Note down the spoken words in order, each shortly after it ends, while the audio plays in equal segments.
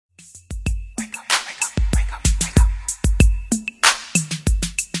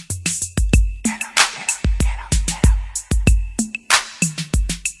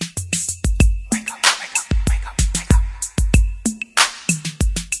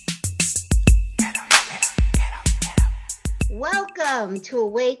Welcome to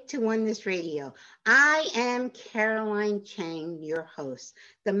Awake to Oneness Radio. I am Caroline Chang, your host.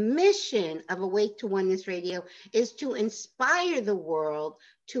 The mission of Awake to Oneness Radio is to inspire the world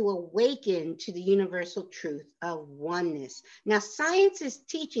to awaken to the universal truth of oneness. Now, science is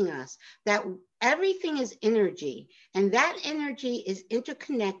teaching us that everything is energy, and that energy is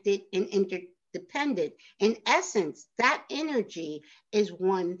interconnected and interdependent. In essence, that energy is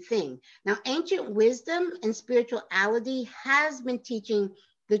one thing. Now, ancient wisdom and spirituality has been teaching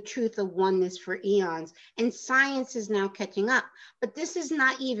the truth of oneness for eons, and science is now catching up. But this is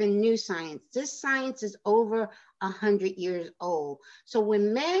not even new science. This science is over 100 years old. So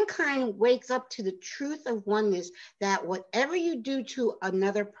when mankind wakes up to the truth of oneness, that whatever you do to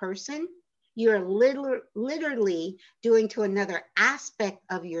another person, you're literally doing to another aspect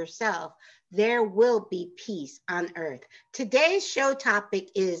of yourself, there will be peace on earth. Today's show topic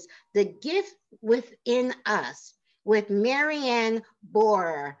is the gift within us with Mary Ann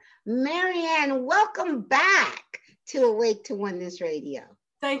Bohrer. Mary Ann, welcome back to Awake to Oneness Radio.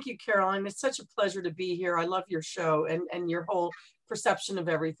 Thank you, Caroline. It's such a pleasure to be here. I love your show, and your whole perception of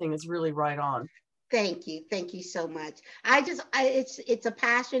everything is really right on. Thank you. Thank you so much. It's a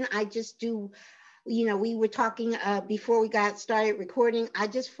passion. I just do, we were talking before we got started recording. I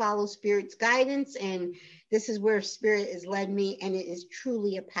just follow Spirit's guidance, and this is where Spirit has led me, and it is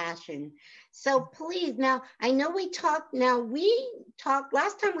truly a passion. So please, now, I know we talked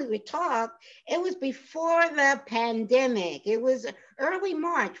last time we would talk, it was before the pandemic. It was early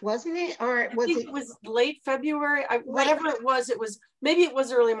March, wasn't it? Or was it was late February? Whatever it was, maybe it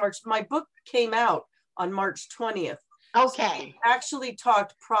was early March. My book came out on March 20th. Okay. So actually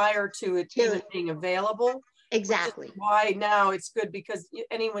talked prior to it even being available. Exactly. Why now it's good because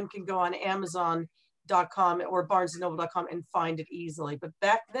anyone can go on Amazon.com or BarnesandNoble.com and find it easily. But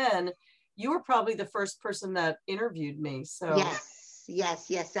back then, you were probably the first person that interviewed me. So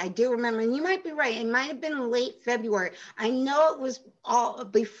Yes, I do remember. And you might be right. It might have been late February. I know it was all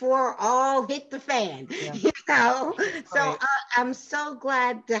before all hit the fan, So right. I'm so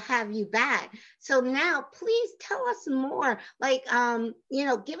glad to have you back. So now please tell us more,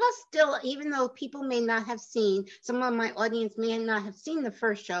 give us still, even though people may not have seen, some of my audience may not have seen the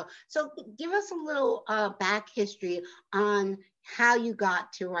first show. So give us a little back history on how you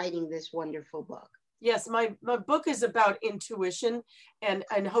got to writing this wonderful book. Yes, my book is about intuition and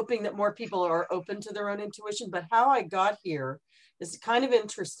hoping that more people are open to their own intuition. But how I got here is kind of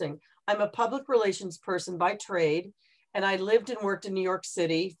interesting. I'm a public relations person by trade, and I lived and worked in New York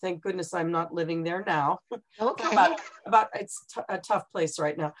City. Thank goodness I'm not living there now. Okay. It's a tough place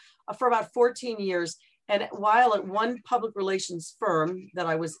right now. For about 14 years. And while at one public relations firm that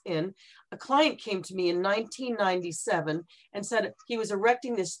I was in, a client came to me in 1997 and said he was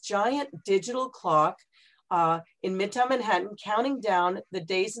erecting this giant digital clock in Midtown Manhattan, counting down the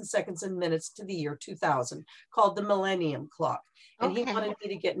days and seconds and minutes to the year 2000, called the Millennium Clock. And he wanted me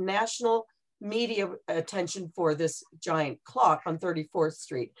to get national media attention for this giant clock on 34th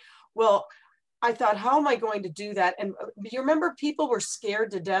Street. Well, I thought, how am I going to do that? And you remember people were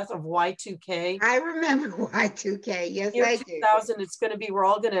scared to death of Y2K? I remember Y2K. Yes, Year I 2000, it's going to be,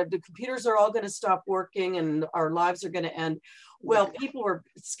 the computers are all going to stop working and our lives are going to end. Well, people were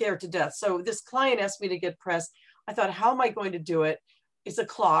scared to death. So this client asked me to get press. I thought, how am I going to do it? It's a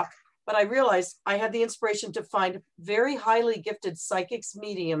clock. But I realized I had the inspiration to find very highly gifted psychics,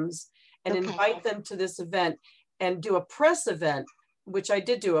 mediums, and invite them to this event and do a press event, which I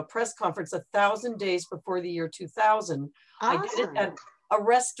did do, a press conference 1,000 days before the year 2000. Awesome. I did it at a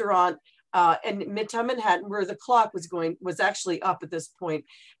restaurant in Midtown Manhattan where the clock was actually up at this point.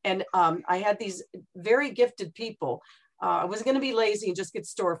 And I had these very gifted people. I wasn't going to be lazy and just get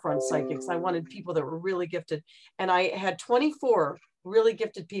storefront psychics. I wanted people that were really gifted. And I had 24 really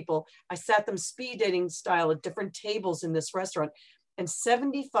gifted people. I sat them speed dating style at different tables in this restaurant. And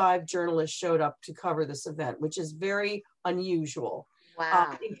 75 journalists showed up to cover this event, which is very unusual.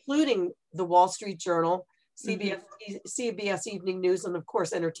 Wow. Including the Wall Street Journal, CBS Evening News, and of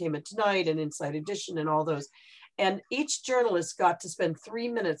course, Entertainment Tonight and Inside Edition and all those. And each journalist got to spend 3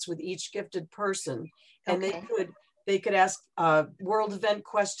 minutes with each gifted person. And they could ask world event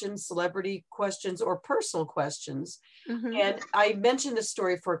questions, celebrity questions, or personal questions. And I mentioned this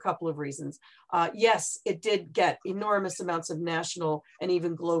story for a couple of reasons. Yes, it did get enormous amounts of national and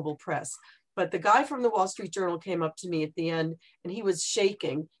even global press. But the guy from the Wall Street Journal came up to me at the end and he was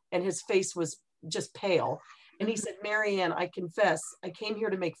shaking and his face was just pale. And he said, Mary Ann, I confess, I came here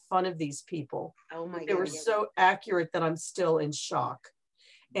to make fun of these people. Oh my God. They were so accurate that I'm still in shock.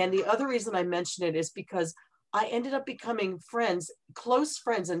 And the other reason I mention it is because I ended up becoming close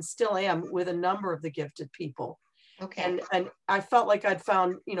friends, and still am, with a number of the gifted people. Okay. And I felt like I'd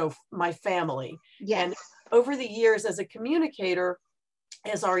found, you know, my family. Yes. And over the years as a communicator,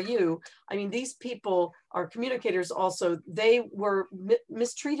 as are you, I mean, these people are communicators also. They were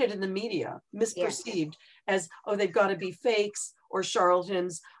mistreated in the media, misperceived as, oh, they've got to be fakes or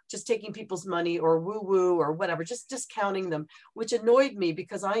charlatans, just taking people's money or woo-woo or whatever, just discounting them, which annoyed me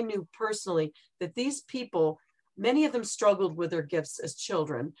because I knew personally that these people, many of them struggled with their gifts as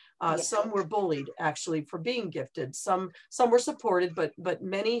children. Some were bullied actually for being gifted. Some were supported, but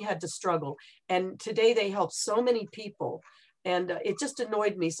many had to struggle. And today they help so many people. And it just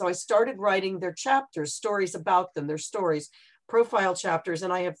annoyed me. So I started writing their chapters, stories about them, their stories, profile chapters.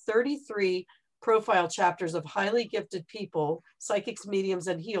 And I have 33 profile chapters of highly gifted people, psychics, mediums,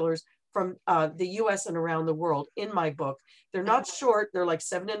 and healers from the US and around the world in my book. They're not short. They're like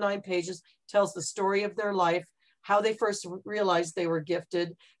 7 to 9 pages, tells the story of their life, how they first realized they were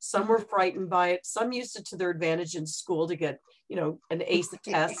gifted. Some were frightened by it. Some used it to their advantage in school to get, you know, an ace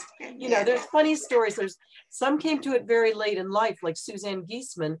test. You know, there's funny stories. There's some came to it very late in life, like Suzanne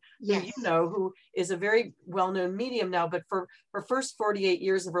Giesman, who you know, who is a very well-known medium now, but for her first 48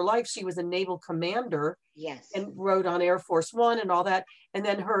 years of her life, she was a naval commander and rode on Air Force One and all that. And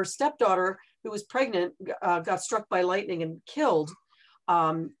then her stepdaughter, who was pregnant, got struck by lightning and killed.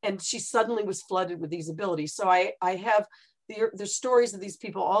 And she suddenly was flooded with these abilities. So I have the stories of these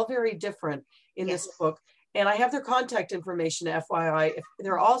people, all very different in this book. And I have their contact information, FYI.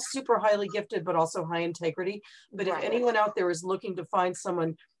 They're all super highly gifted, but also high integrity. But if anyone out there is looking to find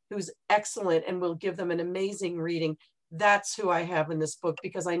someone who's excellent and will give them an amazing reading, that's who I have in this book,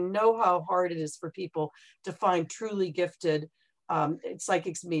 because I know how hard it is for people to find truly gifted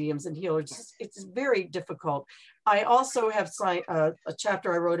psychics, mediums, and healers. It's very difficult. I also have a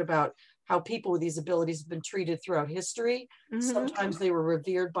chapter I wrote about how people with these abilities have been treated throughout history. Sometimes they were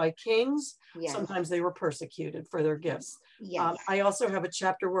revered by kings. Sometimes they were persecuted for their gifts. I also have a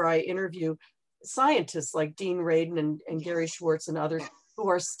chapter where I interview scientists like Dean Radin and Gary Schwartz and others who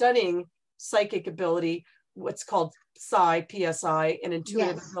are studying psychic ability, what's called psi, PSI, and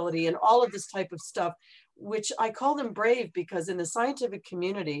intuitive ability, and all of this type of stuff, which I call them brave, because in the scientific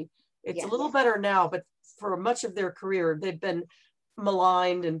community, it's a little better now, but for much of their career, they've been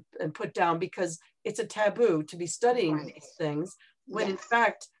maligned and put down because it's a taboo to be studying these things, when in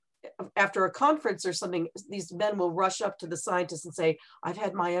fact, after a conference or something, these men will rush up to the scientists and say, I've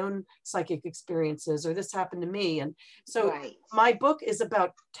had my own psychic experiences, or this happened to me. And so my book is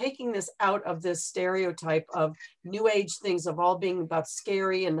about taking this out of this stereotype of new age things, of all being about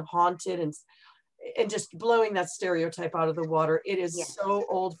scary and haunted, and just blowing that stereotype out of the water. It is so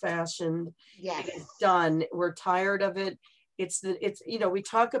old fashioned. It is done. We're tired of it. It's you know, we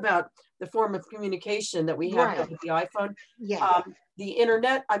talk about the form of communication that we have with the iPhone. The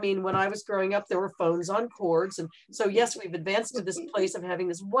internet, I mean, when I was growing up, there were phones on cords. And so, yes, we've advanced to this place of having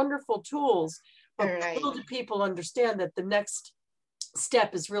this wonderful tools, but little do people understand that the next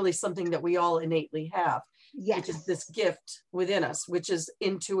step is really something that we all innately have, which is this gift within us, which is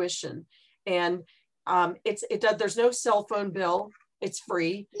intuition. And there's no cell phone bill. It's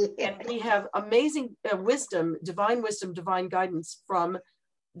free. And we have amazing wisdom, divine guidance from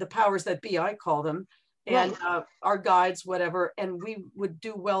the powers that be, I call them, and our guides, whatever. And we would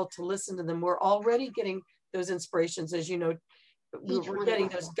do well to listen to them. We're already getting those inspirations, as you know, we're getting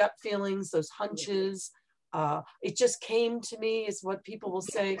those gut feelings, those hunches. It just came to me, is what people will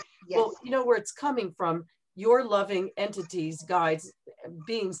say. Well, you know where it's coming from. Your loving entities, guides,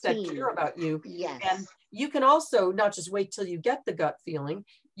 beings that care about you. And you can also not just wait till you get the gut feeling,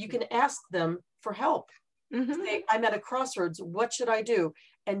 you can ask them for help. Say, I'm at a crossroads, what should I do?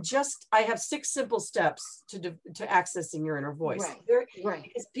 And I have 6 simple steps to accessing your inner voice.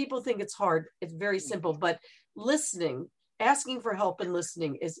 Because people think it's hard, it's very simple, but listening, asking for help and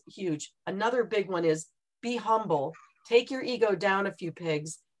listening is huge. Another big one is be humble, take your ego down a few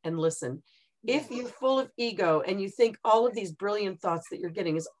pegs and listen. If you're full of ego and you think all of these brilliant thoughts that you're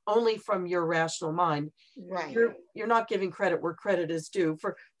getting is only from your rational mind, you're not giving credit where credit is due.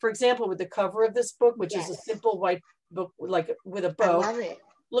 For example, with the cover of this book, which is a simple white book, like with a bow,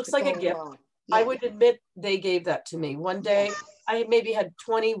 looks like a gift. I would admit they gave that to me. One day, I maybe had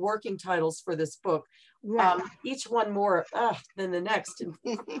 20 working titles for this book, each one more than the next. And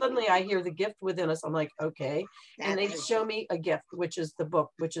suddenly I hear the gift within us. I'm like, okay. And they show me a gift, which is the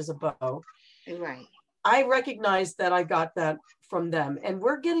book, which is a bow. I recognize that I got that from them. And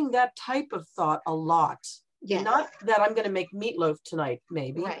we're getting that type of thought a lot. Not that I'm going to make meatloaf tonight,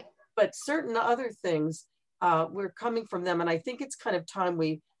 maybe, but certain other things we're coming from them. And I think it's kind of time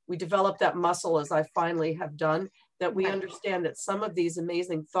we develop that muscle, as I finally have done, that we understand that some of these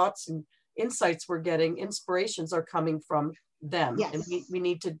amazing thoughts and insights we're getting, inspirations are coming from them. Yes. And we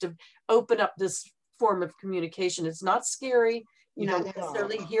need to open up this form of communication. It's not scary. You Not don't at all.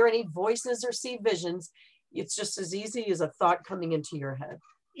 necessarily hear any voices or see visions. It's just as easy as a thought coming into your head.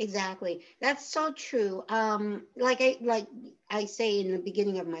 Exactly. That's so true. Like I say in the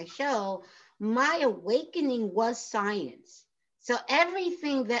beginning of my show, my awakening was science. So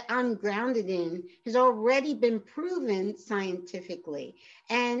everything that I'm grounded in has already been proven scientifically.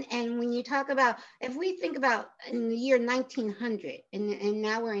 And when you talk about, if we think about in the year 1900, and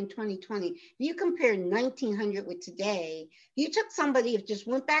now we're in 2020, if you compare 1900 with today, you took somebody, if just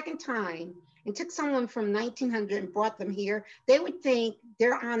went back in time and took someone from 1900 and brought them here, they would think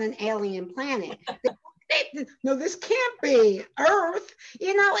they're on an alien planet. No, this can't be Earth.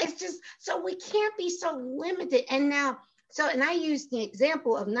 It's just, so we can't be so limited. And now, and I use the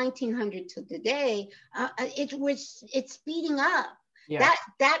example of 1900 to today. It's speeding up. Yeah.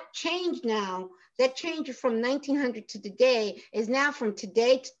 That change now, that change from 1900 to today is now from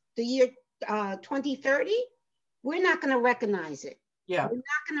today to the year 2030. We're not going to recognize it. Yeah. We're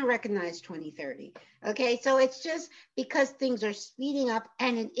not going to recognize 2030. Okay. So it's just because things are speeding up,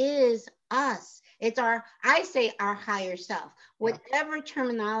 and it is us. It's I say our higher self, whatever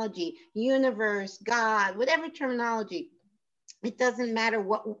terminology, universe, God, whatever terminology, it doesn't matter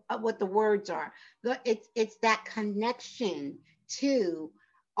what the words are. It's that connection to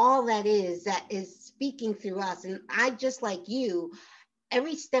all that is speaking through us. And I, just like you,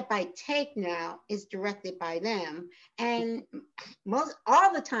 every step I take now is directed by them. And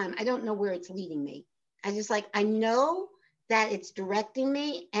all the time, I don't know where it's leading me. I know that it's directing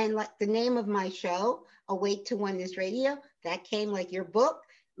me. And like the name of my show, Awake to Oneness Radio, that came, like your book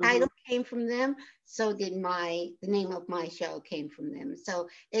title came from them. So did the name of my show came from them. So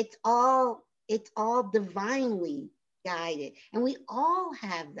it's all divinely guided. And we all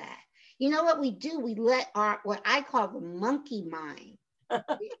have that. You know what we do? We let what I call the monkey mind.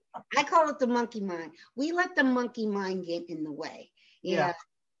 I call it the monkey mind. We let the monkey mind get in the way. Yeah.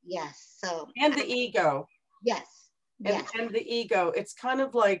 Yes. So. And the ego. Yes. Yes. And the ego. It's kind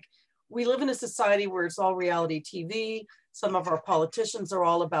of like we live in a society where it's all reality TV. Some of our politicians are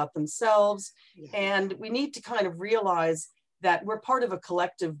all about themselves. Yes. And we need to kind of realize that we're part of a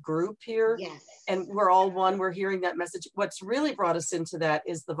collective group here. Yes. And we're all one. We're hearing that message. What's really brought us into that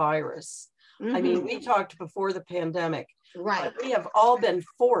is the virus. I mean, we talked before the pandemic. Right. We have all been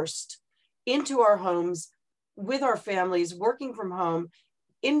forced into our homes with our families, working from home,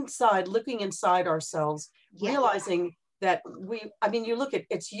 inside, looking inside ourselves, realizing that you look at,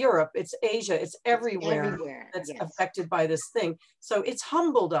 it's Europe, it's Asia, it's everywhere that's affected by this thing. So it's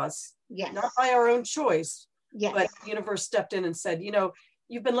humbled us, not by our own choice, but the universe stepped in and said,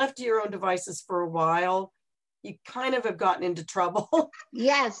 you've been left to your own devices for a while. You kind of have gotten into trouble.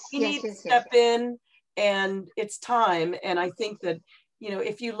 Yes. You need to step in, and it's time. And I think that,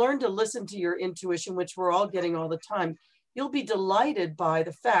 if you learn to listen to your intuition, which we're all getting all the time, you'll be delighted by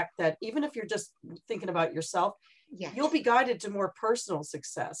the fact that even if you're just thinking about yourself, you'll be guided to more personal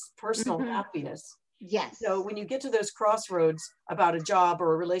success, personal happiness. Yes. So when you get to those crossroads about a job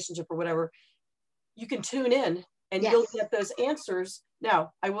or a relationship or whatever, you can tune in and you'll get those answers.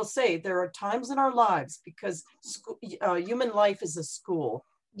 Now, I will say there are times in our lives, because human life is a school.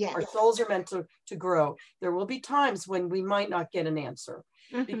 Yes. Our souls are meant to grow. There will be times when we might not get an answer,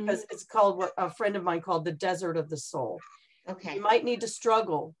 because it's called, what a friend of mine called, the desert of the soul. Okay. You might need to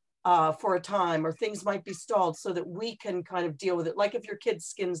struggle for a time, or things might be stalled so that we can kind of deal with it. Like if your kid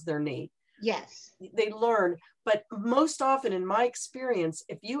skins their knee. Yes. They learn. But most often in my experience,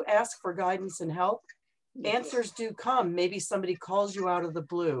 if you ask for guidance and help, answers do come. Maybe somebody calls you out of the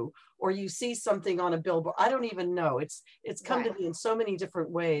blue, or you see something on a billboard. I don't even know. It's come to me in so many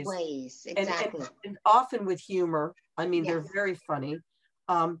different ways. Exactly. And often with humor. I mean, they're very funny.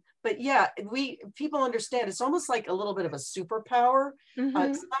 But people understand it's almost like a little bit of a superpower.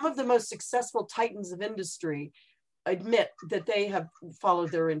 Some of the most successful titans of industry admit that they have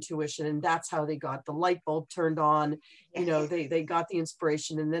followed their intuition, and that's how they got the light bulb turned on. They got the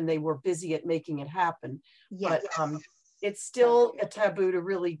inspiration, and then they were busy at making it happen. But it's still a taboo to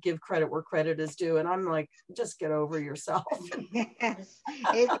really give credit where credit is due, and I'm like, just get over yourself. Yes,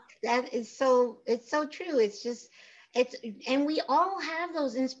 it's so true. It's just, and we all have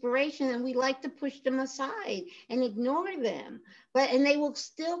those inspirations, and we like to push them aside and ignore them, and they will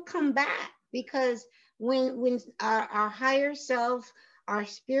still come back, because when our higher self, our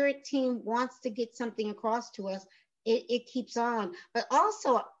spirit team wants to get something across to us, it keeps on. But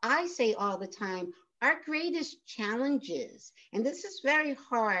also, I say all the time, our greatest challenges, and this is very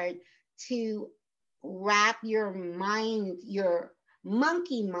hard to wrap your mind, your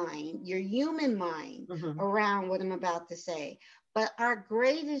monkey mind, your human mind around what I'm about to say. But our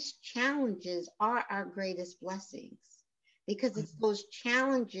greatest challenges are our greatest blessings, because it's those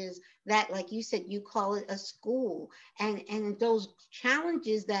challenges that, like you said, you call it a school, and those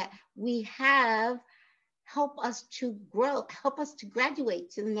challenges that we have help us to grow, help us to graduate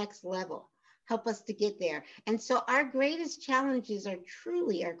to the next level, help us to get there. And so our greatest challenges are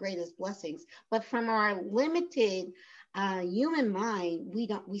truly our greatest blessings. But from our limited human mind,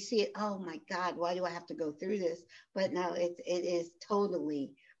 we see it, oh my God, why do I have to go through this? But no, it is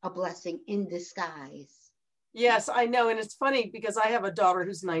totally a blessing in disguise. Yes, I know. And it's funny because I have a daughter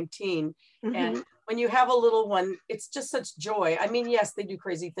who's 19. And when you have a little one, it's just such joy. I mean, yes, they do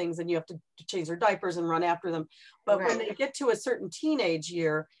crazy things and you have to change their diapers and run after them. But when they get to a certain teenage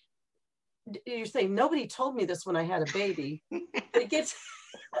year, you say, nobody told me this when I had a baby. They get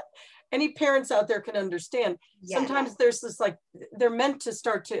any parents out there can understand. Sometimes there's this, like, they're meant to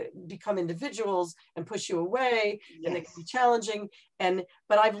start to become individuals and push you away, and they can be challenging.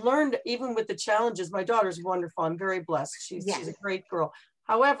 But I've learned, even with the challenges, my daughter's wonderful. I'm very blessed. She's a great girl.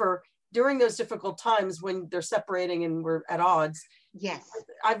 However, during those difficult times when they're separating and we're at odds,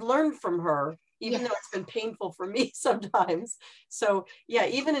 I've learned from her, even though it's been painful for me sometimes. So yeah,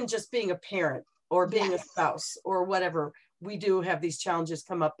 even in just being a parent or being a spouse or whatever, we do have these challenges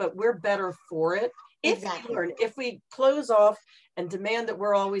come up, but we're better for it if we learn. If we close off and demand that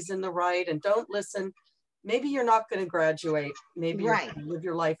we're always in the right and don't listen, maybe you're not going to graduate. Maybe you're going to live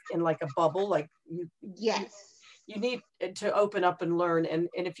your life in like a bubble. Like you need to open up and learn. And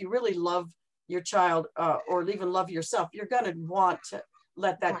if you really love your child or even love yourself, you're going to want to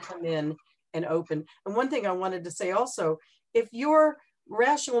let that come in and open. And one thing I wanted to say also, if your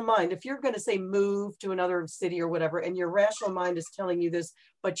rational mind, if you're going to say move to another city or whatever, and your rational mind is telling you this,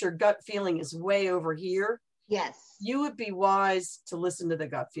 but your gut feeling is way over here, you would be wise to listen to the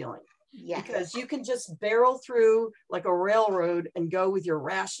gut feeling. Because you can just barrel through like a railroad and go with your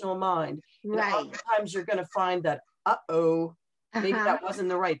rational mind. Sometimes you're going to find that, maybe that wasn't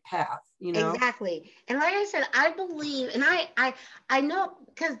the right path, you know? Exactly. And like I said, I believe, and I know,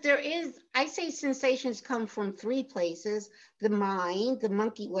 because I say sensations come from three places: the mind, the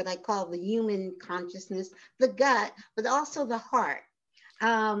monkey, what I call the human consciousness, the gut, but also the heart.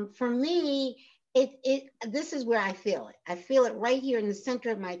 For me, this is where I feel it. I feel it right here in the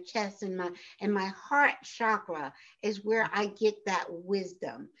center of my chest, and my heart chakra is where I get that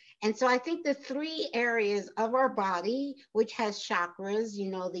wisdom. And so I think the three areas of our body, which has chakras, you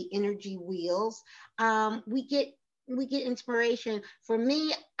know, the energy wheels, we get inspiration. For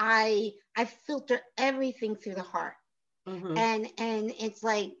me, I filter everything through the heart. And it's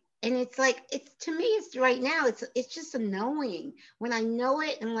like, it's, to me, it's right now, it's just a knowing. When I know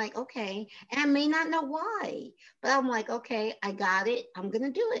it, I'm like, okay, and I may not know why, but I'm like, okay, I got it. I'm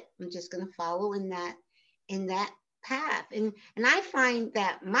going to do it. I'm just going to follow in that path. And I find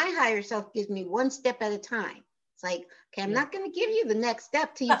that my higher self gives me one step at a time. It's like, okay, I'm not going to give you the next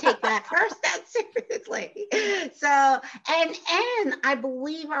step till you take that first step seriously. So, and I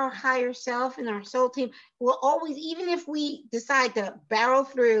believe our higher self and our soul team will always, even if we decide to barrel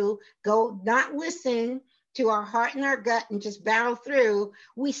through, go not listen to our heart and our gut and just barrel through,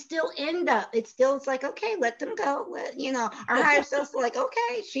 we still end up, it's like, okay, let them go. Our higher self's like,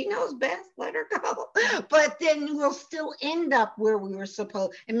 okay, she knows best, let her go. But then we'll still end up where we were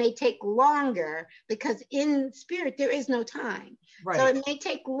supposed. It may take longer, because in spirit, there is no time. So it may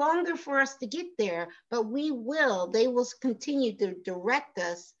take longer for us to get there, but they will continue to direct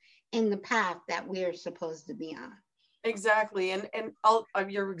us in the path that we're supposed to be on. Exactly. And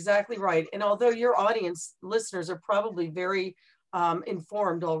you're exactly right. And although your audience listeners are probably very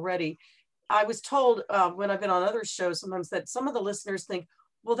informed already, I was told when I've been on other shows sometimes that some of the listeners think,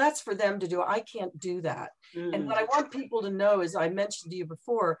 well, that's for them to do. I can't do that. And what I want people to know, as I mentioned to you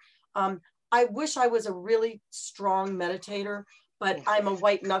before, I wish I was a really strong meditator, but I'm a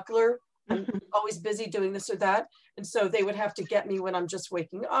white knuckler. I'm always busy doing this or that. And so they would have to get me when I'm just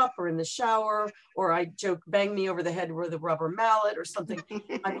waking up or in the shower, or I joke, bang me over the head with a rubber mallet or something.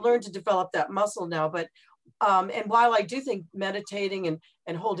 I've learned to develop that muscle now. But, and while I do think meditating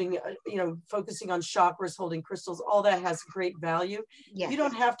and holding, focusing on chakras, holding crystals, all that has great value. You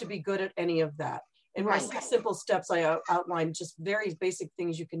don't have to be good at any of that. In my 6 simple steps, I outlined just very basic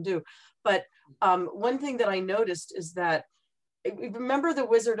things you can do. But one thing that I noticed is that, remember the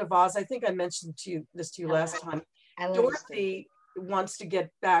Wizard of Oz? I think I mentioned this to you last time. Dorothy wants to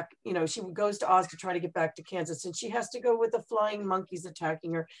get back, she goes to Oz to try to get back to Kansas, and she has to go with the flying monkeys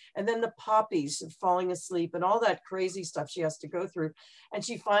attacking her, and then the poppies falling asleep and all that crazy stuff she has to go through. And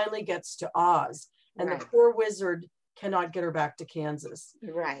she finally gets to Oz, and the poor wizard cannot get her back to Kansas.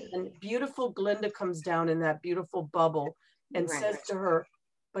 Right. And beautiful Glinda comes down in that beautiful bubble and says to her,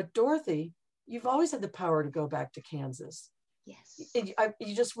 but Dorothy, you've always had the power to go back to Kansas. Yes.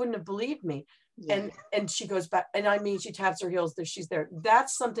 You just wouldn't have believed me. Yes. And she goes back, and I mean, she taps her heels there. She's there.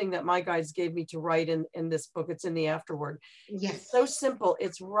 That's something that my guides gave me to write in this book. It's in the afterword. Yes. It's so simple.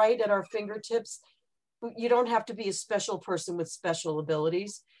 It's right at our fingertips. You don't have to be a special person with special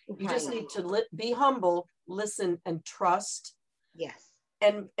abilities. You just need to be humble, listen, and trust. Yes.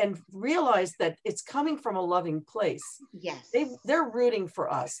 And realize that it's coming from a loving place. Yes. They're rooting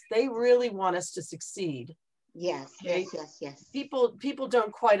for us. They really want us to succeed. Yes, okay? yes. People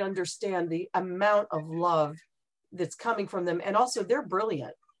don't quite understand the amount of love that's coming from them. And also they're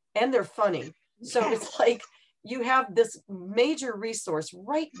brilliant and they're funny. So it's like you have this major resource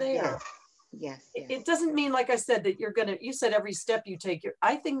right there. Yes. It doesn't mean, like I said, that you said every step you take,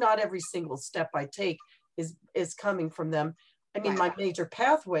 I think not every single step I take is coming from them. I mean, my major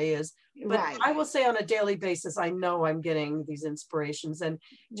pathway is, but I will say on a daily basis, I know I'm getting these inspirations. And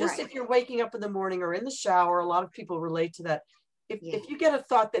just if you're waking up in the morning or in the shower, a lot of people relate to that. If you get a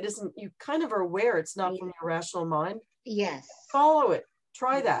thought that isn't, you kind of are aware it's not from your rational mind. Yes. Follow it.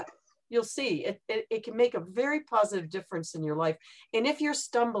 Try that. You'll see it can make a very positive difference in your life. And if you're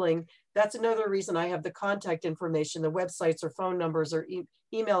stumbling, that's another reason I have the contact information, the websites or phone numbers or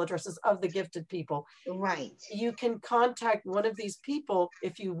email addresses of the gifted people. Right. You can contact one of these people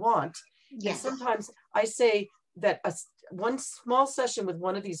if you want. Yes. And sometimes I say that one small session with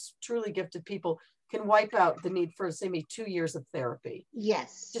one of these truly gifted people can wipe out the need for, say, 2 years of therapy.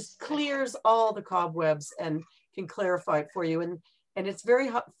 Yes. Just clears all the cobwebs and can clarify it for you. And it's very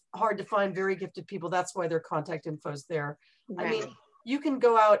hard to find very gifted people. That's why their contact info is there. Right. I mean, you can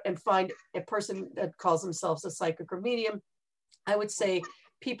go out and find a person that calls themselves a psychic or medium. I would say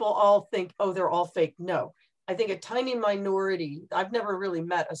people all think, oh, they're all fake. No, I think a tiny minority, I've never really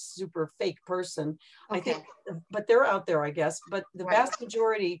met a super fake person. I think, but they're out there, I guess. But the vast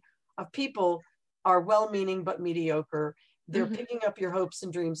majority of people are well-meaning, but mediocre. They're picking up your hopes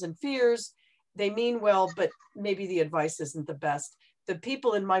and dreams and fears. They mean well, but maybe the advice isn't the best. The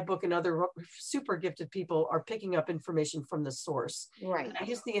people in my book and other super gifted people are picking up information from the source. Right. I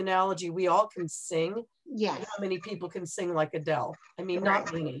use the analogy, we all can sing. Yes. How many people can sing like Adele? I mean,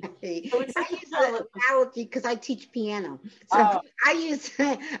 not many. So it's I use an analogy because I teach piano. So I use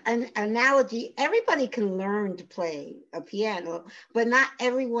an analogy. Everybody can learn to play a piano, but not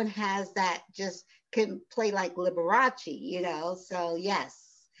everyone has that, just can play like Liberace, so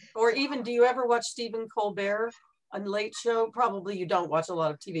yes. Or even, do you ever watch Stephen Colbert on Late Show? Probably you don't watch a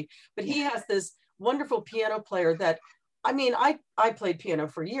lot of TV, but he has this wonderful piano player that, I mean, I played piano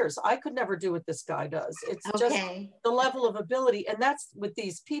for years. I could never do what this guy does. It's just the level of ability. And that's with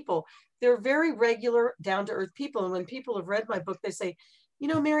these people. They're very regular, down-to-earth people. And when people have read my book, they say,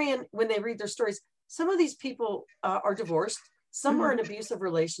 Mary Ann, when they read their stories, some of these people are divorced. Some are in abusive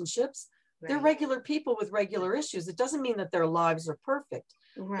relationships. They're regular people with regular issues. It doesn't mean that their lives are perfect,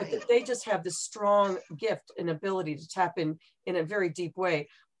 but that they just have this strong gift and ability to tap in a very deep way.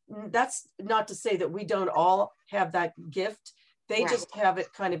 That's not to say that we don't all have that gift. They just have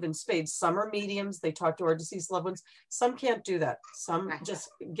it kind of in spades. Some are mediums. They talk to our deceased loved ones. Some can't do that. Some just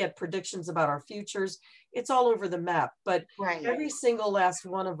get predictions about our futures. It's all over the map. But every single last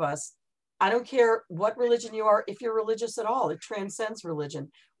one of us, I don't care what religion you are, if you're religious at all, it transcends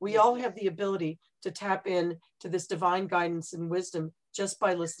religion. We all have the ability to tap in to this divine guidance and wisdom just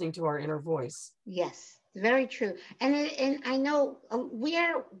by listening to our inner voice. Yes, very true. And I know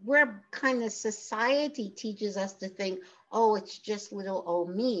we're kind of, society teaches us to think, oh, it's just little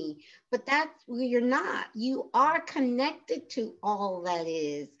old me, but you're not. You are connected to all that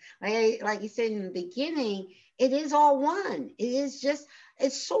is. Like you said in the beginning, it is all one. It is just,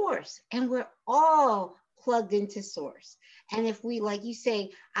 it's source, and we're all plugged into source. And if we, like you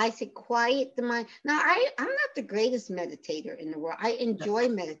say, I say, quiet the mind. Now, I'm not the greatest meditator in the world. I enjoy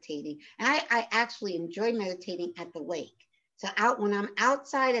meditating. And I actually enjoy meditating at the lake. So when I'm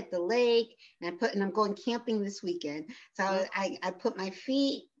outside at the lake, and I'm going camping this weekend. So I put my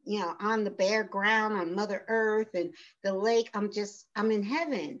feet, on the bare ground, on Mother Earth and the lake. I'm in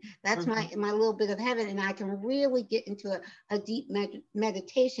heaven. That's my little bit of heaven. And I can really get into a deep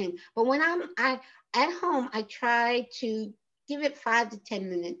meditation. But when I'm at home, I try to give it 5 to 10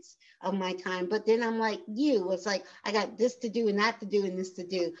 minutes of my time. But then I'm like it's like, I got this to do and that to do and this to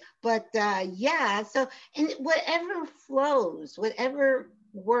do. But so, and whatever flows, whatever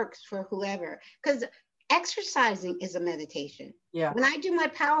works for whoever, because exercising is a meditation. Yeah. When I do my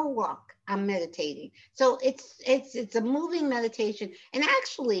power walk, I'm meditating. So it's a moving meditation. And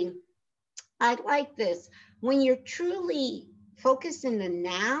actually, I like this. when you're truly focused in the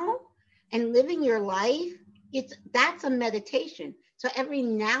now and living your life, that's a meditation. So every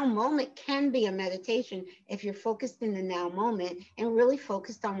now moment can be a meditation if you're focused in the now moment and really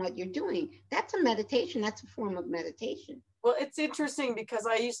focused on what you're doing. That's a meditation. That's a form of meditation. Well, it's interesting because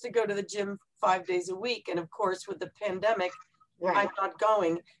I used to go to the gym 5 days a week. And of course, with the pandemic, Right. I'm not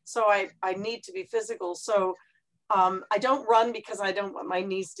going. So I need to be physical. So I don't run because I don't want my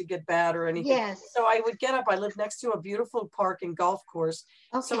knees to get bad or anything. Yes. So I would get up. I live next to a beautiful park and golf course.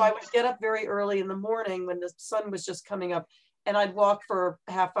 Okay. So I would get up very early in the morning when the sun was just coming up, and I'd walk for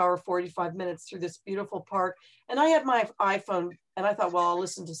a half hour, 45 minutes through this beautiful park. And I had my iPhone, and I thought, well, I'll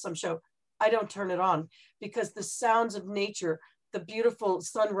listen to some show. I don't turn it on because the sounds of nature, the beautiful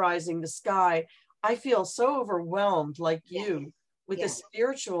sun rising, the sky, I feel so overwhelmed like you with this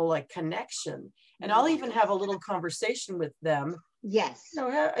spiritual like connection. And I'll even have a little conversation with them. Yes.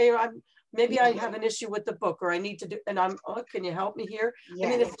 Maybe I have an issue with the book, or I need to do, and can you help me here? Yes. I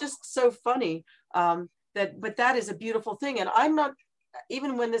mean, it's just so funny but that is a beautiful thing. And I'm not,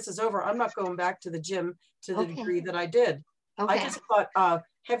 even when this is over, I'm not going back to the gym to the degree that I did. Okay. I just bought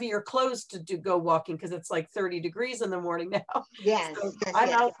heavier clothes to go walking because it's like 30 degrees in the morning now. Yes. So I'm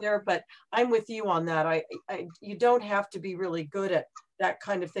out there, but I'm with you on that. You don't have to be really good at that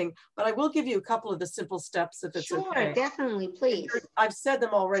kind of thing, but I will give you a couple of the simple steps if it's okay. Sure, definitely, please. I've said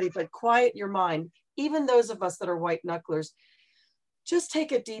them already, but quiet your mind. Even those of us that are white knucklers, just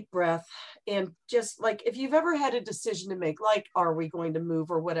take a deep breath and just like, if you've ever had a decision to make, like, are we going to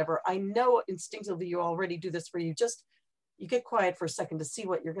move or whatever? I know instinctively you already do this for you. You get quiet for a second to see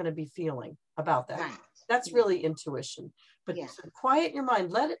what you're going to be feeling about that. Right. That's really intuition. But quiet your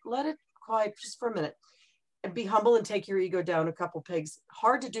mind. Let it quiet just for a minute. And be humble and take your ego down a couple pegs.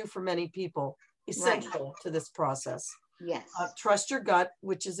 Hard to do for many people. Essential to this process. Yes. Trust your gut,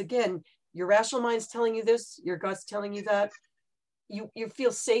 which is, again, your rational mind's telling you this, your gut's telling you that. You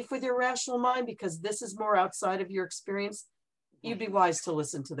feel safe with your rational mind because this is more outside of your experience. You'd be wise to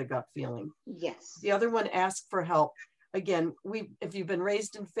listen to the gut feeling. Yes. The other one, ask for help. Again, if you've been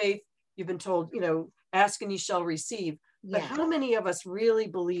raised in faith, you've been told, ask and you shall receive. But how many of us really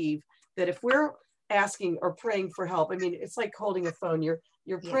believe that if we're asking or praying for help, I mean, it's like holding a phone. You're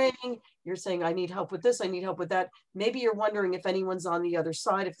praying, you're saying, I need help with this, I need help with that. Maybe you're wondering if anyone's on the other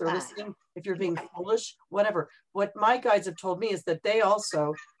side, if they're listening, if you're being foolish, whatever. What my guides have told me is that they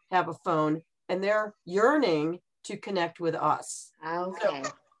also have a phone and they're yearning to connect with us. Okay.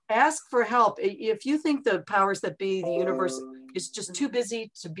 So ask for help. If you think the powers that be, the universe is just too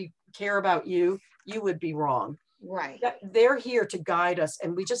busy to care about you, you would be wrong. Right. They're here to guide us.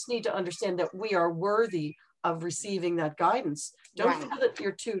 And we just need to understand that we are worthy of receiving that guidance. Don't feel that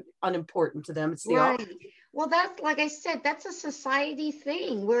you're too unimportant to them. It's the opposite. Well, that's, like I said, that's a society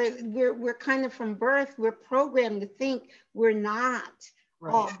thing. We're kind of from birth, we're programmed to think we're not.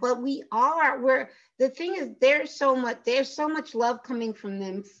 Right. But we are. The thing is, there's so much love coming from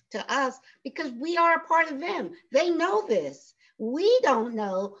them to us because we are a part of them. They know this. We don't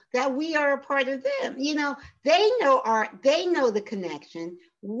know that we are a part of them. They know the connection.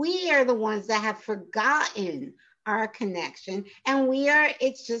 We are the ones that have forgotten our connection. And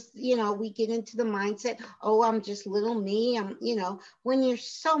it's just, we get into the mindset, oh, I'm just little me. When you're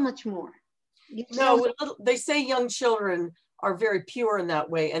so much more. They say young children are very pure in that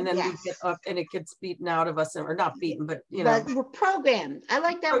way. And then we get up and it gets beaten out of us, or not beaten, but But we're programmed. I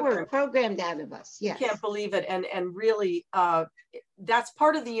like that word, programmed out of us. Yes. You can't believe it. And really, that's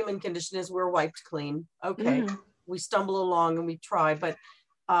part of the human condition is we're wiped clean. Okay. Mm-hmm. We stumble along and we try, but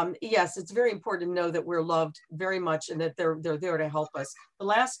yes, it's very important to know that we're loved very much and that they're there to help us. The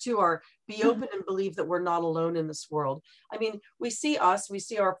last two are be open and believe that we're not alone in this world. I mean, we see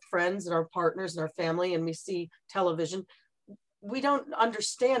our friends and our partners and our family, and we see television. We don't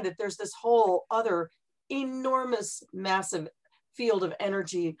understand that there's this whole other enormous, massive field of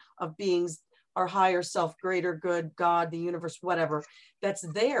energy of beings, our higher self, greater good, God, the universe, whatever, that's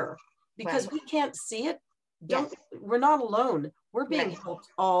there because we can't see it. We're not alone. We're being helped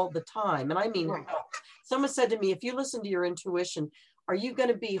all the time. And I mean, helped. Someone said to me, if you listen to your intuition, are you going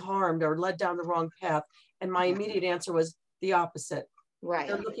to be harmed or led down the wrong path? And my immediate answer was the opposite. Right.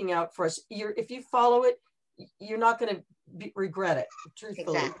 They're looking out for us. If you follow it, you're not going to regret it,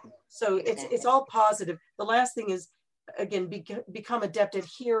 truthfully. Exactly. So it's all positive. The last thing is, again, become adept at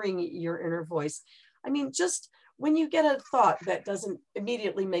hearing your inner voice. I mean, just when you get a thought that doesn't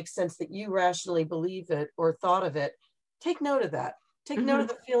immediately make sense that you rationally believe it or thought of it, take note of that. Take note of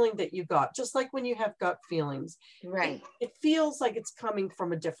the feeling that you got, just like when you have gut feelings. Right. It feels like it's coming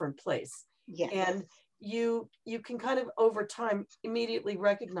from a different place. Yes. And you can kind of over time immediately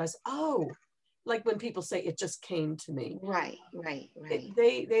recognize, oh, like when people say it just came to me. Right.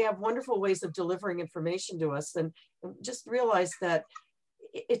 They have wonderful ways of delivering information to us, and just realize that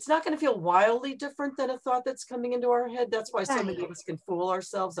it's not going to feel wildly different than a thought that's coming into our head. That's why so many of us can fool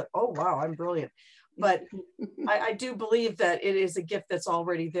ourselves that, oh, wow, I'm brilliant. But I do believe that it is a gift that's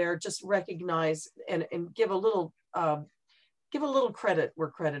already there. Just recognize and give a little credit where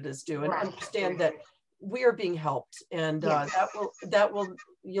credit is due, and understand that we are being helped, and that will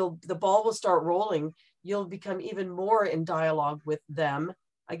the ball will start rolling. You'll become even more in dialogue with them.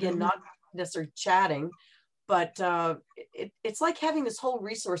 Again, not necessarily chatting, but it's like having this whole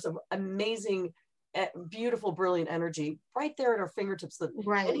resource of amazing, beautiful, brilliant energy right there at our fingertips that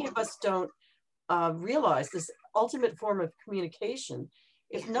many of us don't realize. This ultimate form of communication,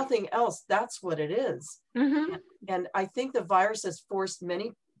 if nothing else, that's what it is. And I think the virus has forced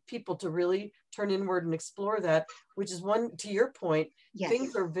many people to really turn inward and explore that, which is one, to your point,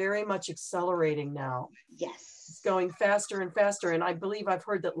 things are very much accelerating now. It's going faster and faster. And I believe I've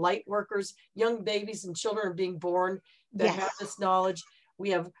heard that light workers, young babies and children are being born that have this knowledge.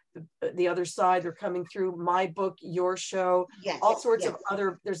 We have the other side, they're coming through my book, your show, all sorts of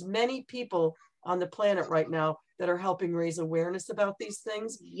other, there's many people on the planet right now that are helping raise awareness about these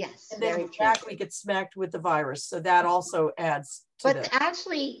things. And then we get smacked with the virus. So that also adds to that. But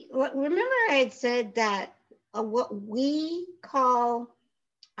actually, remember I had said that what we call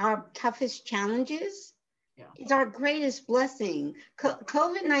our toughest challenges is our greatest blessing.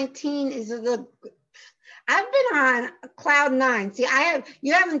 COVID-19 is I've been on cloud nine. See,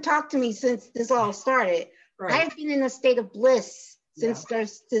 you haven't talked to me since this all started. I have been in a state of bliss since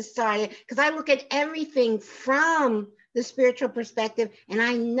this started, because I look at everything from the spiritual perspective, and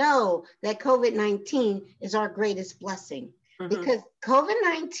I know that COVID-19 is our greatest blessing, because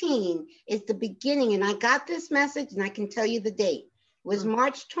COVID-19 is the beginning, and I got this message, and I can tell you the date. It was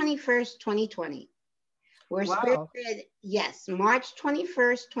March 21st, 2020. Where Spirit said, March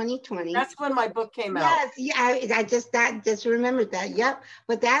 21st, 2020. That's when my book came out. I just remembered that.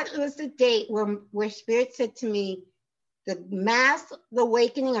 But that was the date where Spirit said to me, the mass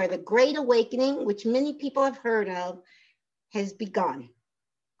awakening, or the great awakening, which many people have heard of, has begun.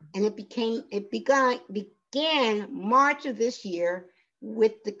 And it began March of this year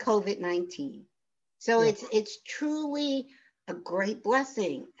with the COVID-19. So it's truly a great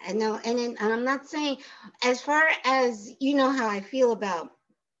blessing. I know, and I'm not saying, as far as you know how I feel about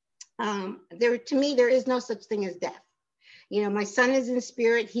to me, there is no such thing as death. You know, my son is in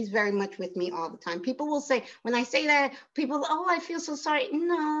spirit. He's very much with me all the time. People will say, when I say that, people, oh, I feel so sorry.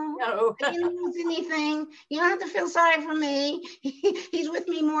 No. I didn't lose anything. You don't have to feel sorry for me. He's with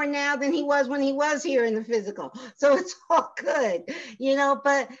me more now than he was when he was here in the physical. So it's all good, you know,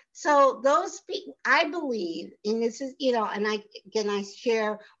 but so I believe, and this is, you know, and I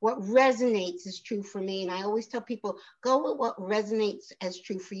share what resonates as true for me. And I always tell people, go with what resonates as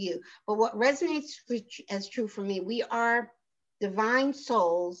true for you. But what resonates as true for me, we are divine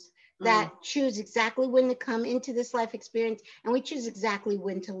souls that choose exactly when to come into this life experience, and we choose exactly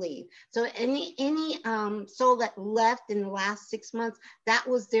when to leave. So any soul that left in the last 6 months, that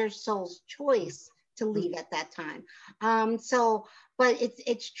was their soul's choice to leave at that time. But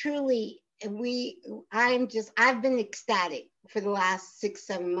it's truly, I've been ecstatic for the last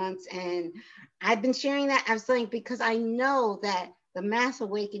 6-7 months, and I've been sharing that. I was saying, because I know that the mass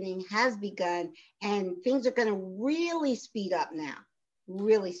awakening has begun, and things are going to really speed up now,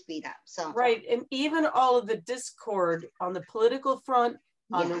 really speed up. So and even all of the discord on the political front,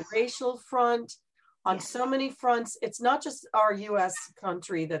 on the racial front, on so many fronts. It's not just our U.S.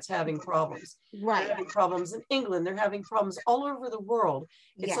 country that's having problems. They're having problems in England. They're having problems all over the world.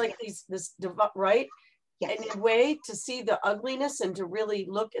 It's like in a way, to see the ugliness and to really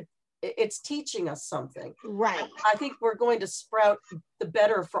look at. It's teaching us something. I think we're going to sprout the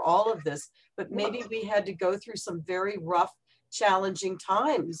better for all of this, but maybe we had to go through some very rough, challenging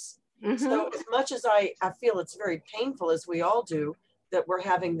times. So as much as I feel it's very painful, as we all do, that we're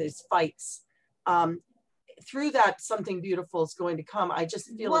having these fights, through that, something beautiful is going to come. I just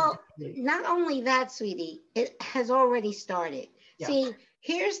feel not only that, sweetie, it has already started. See,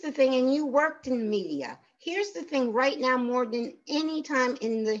 here's the thing, and you worked in media. Here's the thing right now, more than any time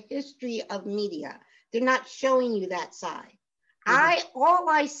in the history of media, they're not showing you that side. All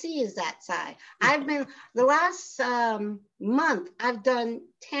I see is that side. The last month, I've done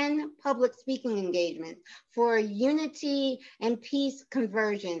 10 public speaking engagements for unity and peace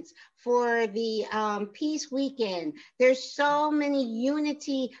conversions, for the peace weekend. There's so many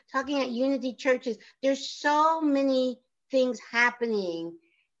talking at unity churches. There's so many things happening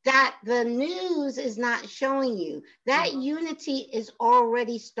that the news is not showing you. That unity is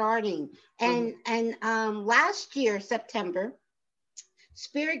already starting. And last year, September,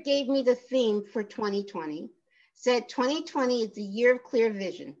 Spirit gave me the theme for 2020, said 2020 is the year of clear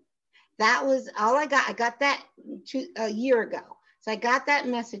vision. That was all I got. I got that a year ago. So I got that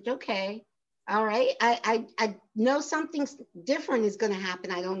message. Okay. All right. I know something different is going to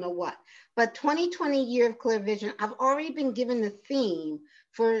happen. I don't know what. But 2020 year of clear vision, I've already been given the theme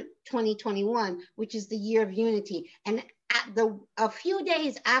for 2021, which is the year of unity. And a few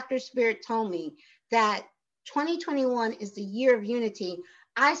days after Spirit told me that 2021 is the year of unity,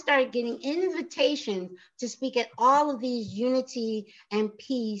 I started getting invitations to speak at all of these unity and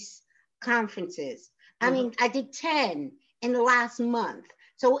peace conferences. I mean, I did 10 in the last month.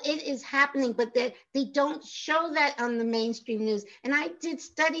 So it is happening, but they don't show that on the mainstream news. And I did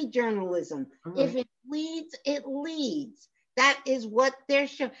study journalism. If it leads, it leads. That is what they're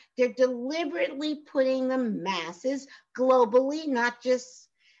showing. They're deliberately putting the masses globally, not just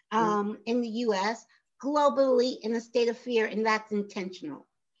in the US, globally in a state of fear, and that's intentional.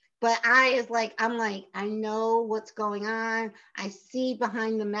 But I'm like, I know what's going on. I see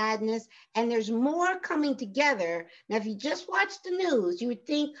behind the madness, and there's more coming together. Now, if you just watch the news, you would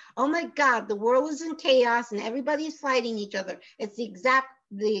think, oh my God, the world is in chaos and everybody's fighting each other. It's the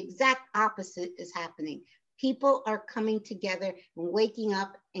exact opposite is happening. People are coming together and waking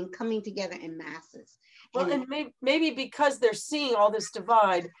up and coming together in masses. Well, and maybe because they're seeing all this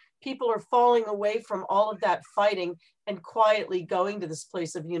divide, people are falling away from all of that fighting and quietly going to this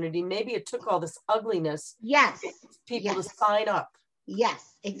place of unity. Maybe it took all this ugliness. Yes. People to sign up.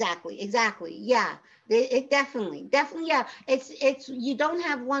 Yes, exactly. Yeah, it definitely, yeah. It's you don't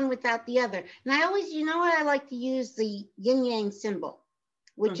have one without the other. And I always, what I like to use the yin yang symbol,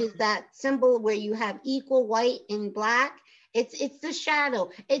 which is that symbol where you have equal white and black. It's the shadow.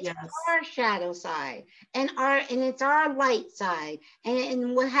 It's our shadow side, and it's our light side.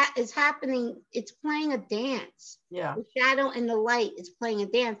 And what is happening? It's playing a dance. Yeah. The shadow and the light is playing a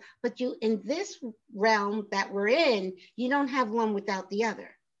dance. But you, in this realm that we're in, you don't have one without the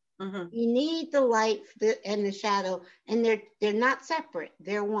other. You need the light and the shadow, and they're not separate.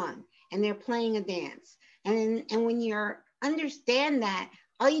 They're one, and they're playing a dance. And when you understand that,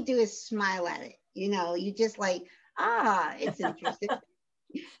 all you do is smile at it. You just like, it's interesting.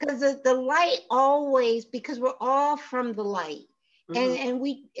 Because the light always, because we're all from the light,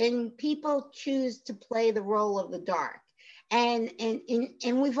 and people choose to play the role of the dark, and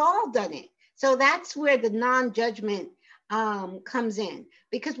we've all done it. So that's where the non-judgment comes in,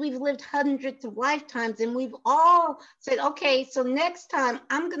 because we've lived hundreds of lifetimes, and we've all said, okay, so next time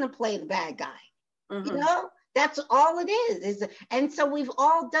I'm gonna play the bad guy. That's all it is. And so we've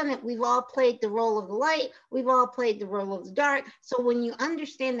all done it. We've all played the role of the light. We've all played the role of the dark. So when you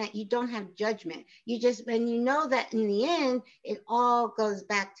understand that, you don't have judgment. And you know that in the end, it all goes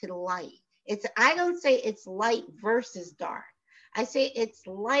back to the light. I don't say it's light versus dark. I say it's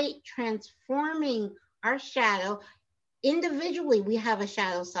light transforming our shadow. Individually, we have a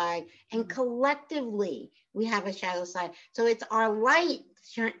shadow side, and collectively, we have a shadow side. So it's our light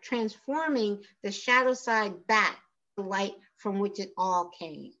transforming the shadow side back to the light from which it all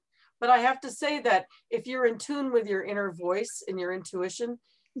came. But I have to say that if you're in tune with your inner voice and your intuition,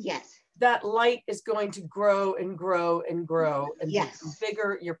 that light is going to grow and grow and grow and become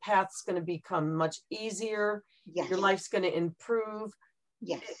bigger. Your path's going to become much easier. Your life's going to improve.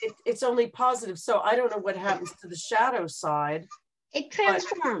 It's only positive. So I don't know what happens to the shadow side. It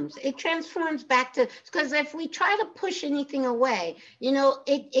transforms. It transforms back to, because if we try to push anything away,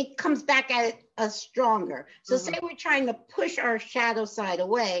 it comes back at us stronger. So say we're trying to push our shadow side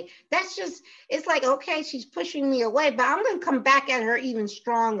away, it's like, okay, she's pushing me away, but I'm going to come back at her even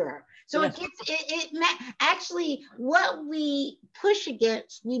stronger. So actually what we push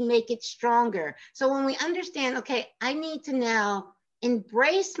against, we make it stronger. So when we understand, okay, I need to now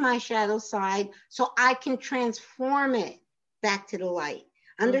embrace my shadow side so I can transform it back to the light,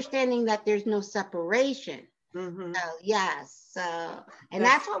 understanding that there's no separation. And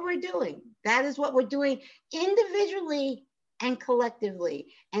that's what we're doing. That is what we're doing individually and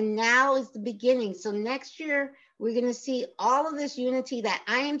collectively. And now is the beginning. So next year, we're going to see all of this unity that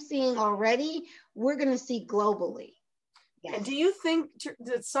I am seeing already. We're going to see globally. And do you think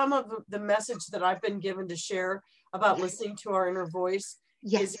that some of the message that I've been given to share about listening to our inner voice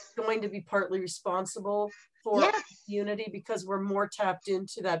is going to be partly responsible for unity, because we're more tapped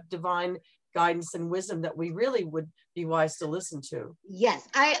into that divine guidance and wisdom that we really would be wise to listen to. Yes,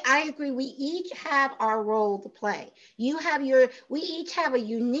 I agree. We each have our role to play. We each have a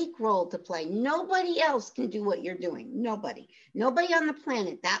unique role to play. Nobody else can do what you're doing. Nobody on the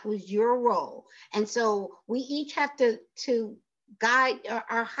planet. That was your role. And so we each have to guide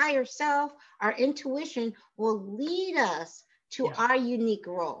our higher self. Our intuition will lead us to our unique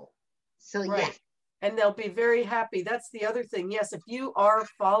role. So yes. And they'll be very happy. That's the other thing. Yes, if you are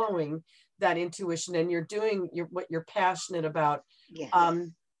following that intuition and you're doing what you're passionate about,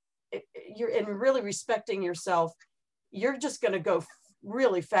 you're and really respecting yourself, you're just going to go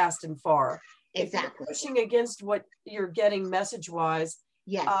really fast and far. Exactly. If you're pushing against what you're getting message-wise,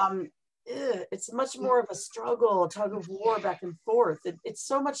 it's much more of a struggle, a tug of war back and forth. It's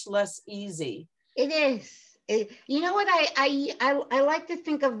so much less easy. It is. You know what, I like to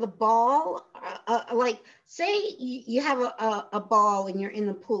think of the ball, like say you have a ball and you're in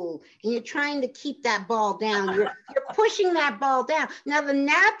the pool and you're trying to keep that ball down. You're pushing that ball down. Now the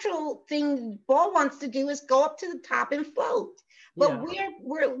natural thing the ball wants to do is go up to the top and float. But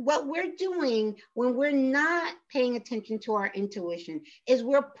what we're doing when we're not paying attention to our intuition is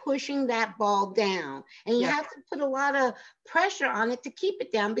we're pushing that ball down. And you have to put a lot of pressure on it to keep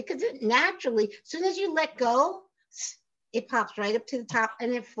it down, because it naturally, as soon as you let go, it pops right up to the top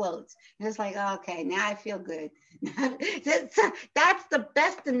and it floats. And it's like, okay, now I feel good. That's the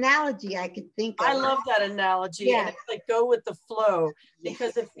best analogy I could think of. I love that analogy. Yeah. And it's like go with the flow,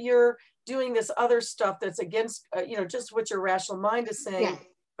 because if you're doing this other stuff that's against, just what your rational mind is saying,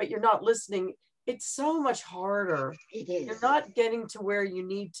 but you're not listening, it's so much harder. It is. You're not getting to where you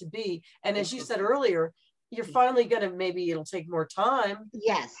need to be. And as you said earlier, you're finally going to, maybe it'll take more time.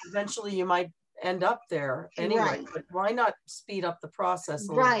 Yes. Eventually you might end up there anyway, but why not speed up the process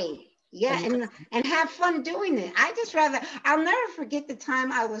a little? Yeah, and have fun doing it. I'll never forget the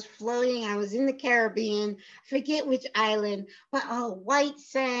time I was floating. I was in the Caribbean, forget which island, but white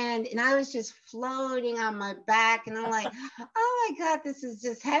sand, and I was just floating on my back, and I'm like, oh my God, this is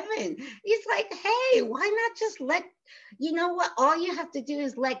just heaven. It's like, hey, why not just you know what? All you have to do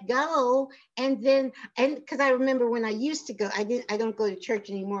is let go, and because I remember when I used to go, I don't go to church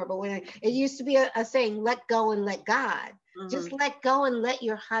anymore, but it used to be a saying, let go and let God. Mm-hmm. Just let go and let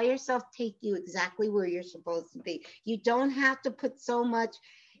your higher self take you exactly where you're supposed to be. You don't have to put so much.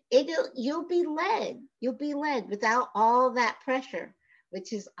 You'll be led. You'll be led without all that pressure,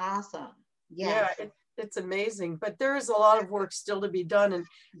 which is awesome. Yes. Yeah, it's amazing. But there is a lot of work still to be done.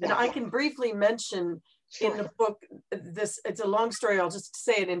 And I can briefly mention in the book, it's a long story. I'll just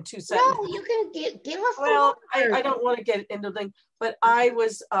say it in 2 sentences. No, you can give us. Well, I don't want to get into the thing, but I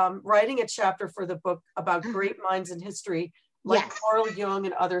was writing a chapter for the book about great minds in history, like Carl Jung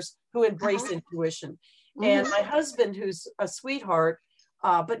and others who embrace intuition. And my husband, who's a sweetheart,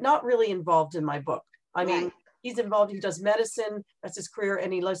 but not really involved in my book. I mean, he's involved, he does medicine, that's his career,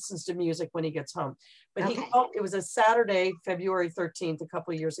 and he listens to music when he gets home. But it was a Saturday, February 13th, a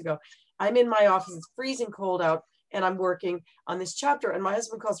couple of years ago. I'm in my office, it's freezing cold out, and I'm working on this chapter. And my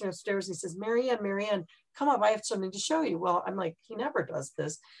husband calls me upstairs, and he says, Mary Ann, come up, I have something to show you. Well, I'm like, he never does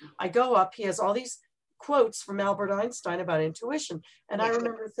this. I go up, he has all these quotes from Albert Einstein about intuition. And I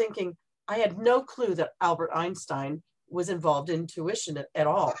remember thinking, I had no clue that Albert Einstein was involved in intuition at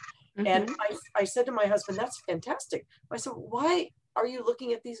all. And I said to my husband, that's fantastic. I said, why are you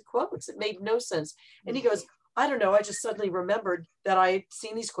looking at these quotes? It made no sense. And he goes, I don't know. I just suddenly remembered that I had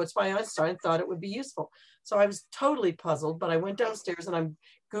seen these quotes by Einstein, thought it would be useful. So I was totally puzzled, but I went downstairs and I'm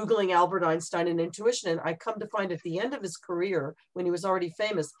Googling Albert Einstein and intuition. And I come to find at the end of his career, when he was already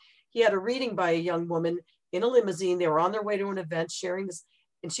famous, he had a reading by a young woman in a limousine. They were on their way to an event sharing this,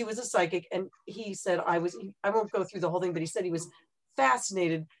 and she was a psychic. And he said, I won't go through the whole thing, but he said he was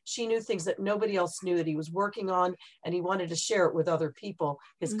fascinated. She knew things that nobody else knew that he was working on, and he wanted to share it with other people,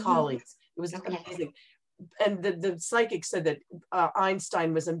 his colleagues. It was amazing. And the psychic said that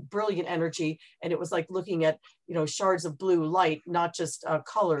Einstein was a brilliant energy, and it was like looking at, shards of blue light, not just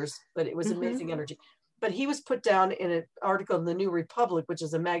colors, but it was amazing energy. But he was put down in an article in the New Republic, which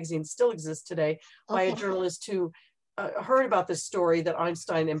is a magazine that still exists today, by a journalist who heard about this story that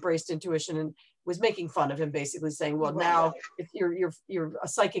Einstein embraced intuition and was making fun of him, basically saying, well, now if you're a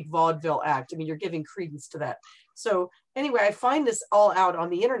psychic vaudeville act, I mean, you're giving credence to that. So anyway, I find this all out on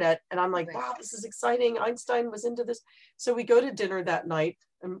the internet, and I'm like, wow, this is exciting. Einstein was into this. So we go to dinner that night,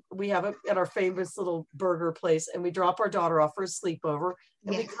 and we have it at our famous little burger place, and we drop our daughter off for a sleepover,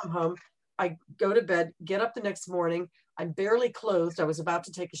 and we come home. I go to bed, get up the next morning. I'm barely clothed. I was about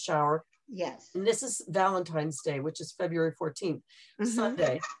to take a shower. Yes. And this is Valentine's Day, which is February 14th,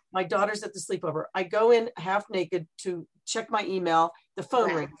 Sunday. My daughter's at the sleepover. I go in half naked to check my email. The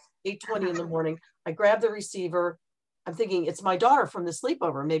phone rings, 8:20 in the morning. I grab the receiver. I'm thinking it's my daughter from the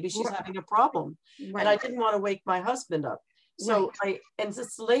sleepover. Maybe she's having a problem. And I didn't want to wake my husband up. So and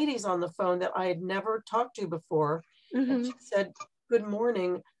this lady's on the phone that I had never talked to before. And she said, good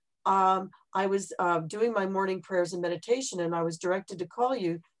morning. I was doing my morning prayers and meditation, and I was directed to call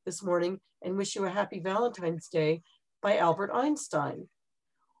you this morning and wish you a happy Valentine's Day by Albert Einstein.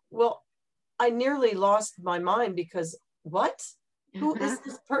 Well, I nearly lost my mind because what? Who is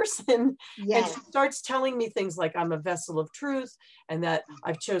this person? And she starts telling me things like I'm a vessel of truth and that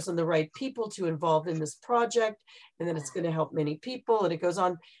I've chosen the right people to involve in this project and that it's going to help many people. And it goes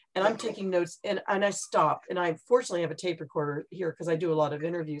on. And I'm taking notes and I stop. And I fortunately have a tape recorder here because I do a lot of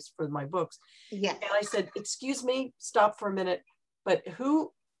interviews for my books. And I said, excuse me, stop for a minute. But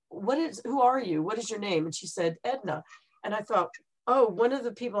who are you? What is your name? And she said, Edna. And I thought, oh, one of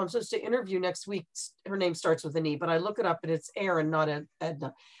the people I'm supposed to interview next week, her name starts with an E, but I look it up and it's Erin, not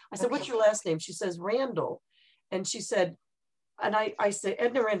Edna. I said, what's your last name? She says, Randall. And she said, and I say,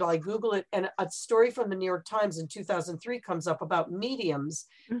 Edna Randall, I Google it, and a story from the New York Times in 2003 comes up about mediums.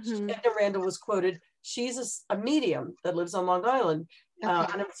 Edna Randall was quoted, she's a medium that lives on Long Island. And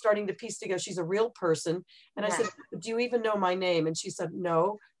I'm starting to piece together, she's a real person. And I said, do you even know my name? And she said,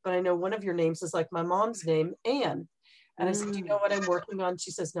 no, but I know one of your names is like my mom's name, Anne. And I said, do you know what I'm working on?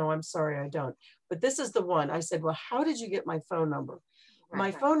 She says, no, I'm sorry, I don't. But this is the one. I said, well, how did you get my phone number? My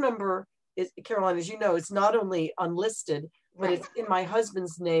phone number is, Caroline, as you know, it's not only unlisted, but it's in my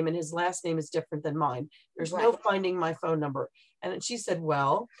husband's name and his last name is different than mine. There's no finding my phone number. And she said,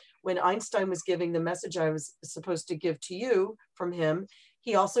 well, when Einstein was giving the message I was supposed to give to you from him,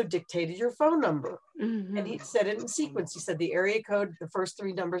 he also dictated your phone number. And he said it in sequence. He said the area code, the first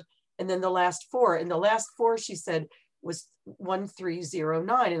 3 numbers, and then the last 4. And the last 4, she said, was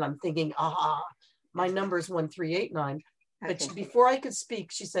 1309. And I'm thinking, my number is 1389. But before I could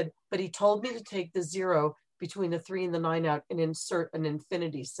speak, she said, but he told me to take the 0 between the 3 and the 9 out and insert an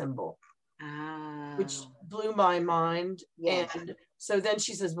infinity symbol, which blew my mind. And so then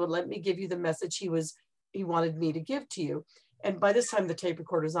she says, well, let me give you the message he wanted me to give to you. And by this time the tape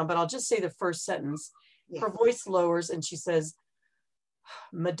recorder's on, but I'll just say the first sentence. Her voice lowers and she says,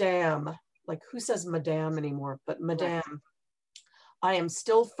 Madame, like who says Madame anymore, but Madame, I am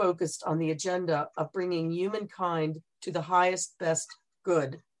still focused on the agenda of bringing humankind to the highest, best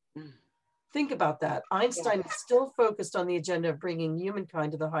good. Think about that. Einstein is still focused on the agenda of bringing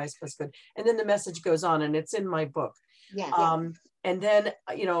humankind to the highest, best good. And then the message goes on and it's in my book. And then,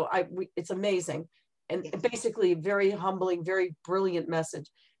 you know, it's amazing. And basically very humbling, very brilliant message.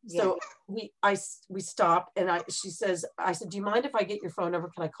 So we stop and she says, I said, do you mind if I get your phone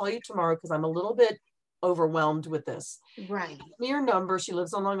number? Can I call you tomorrow? Because I'm a little bit overwhelmed with this. Give me your number. She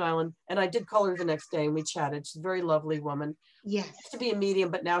lives on Long Island. And I did call her the next day and we chatted. She's a very lovely woman. Used to be a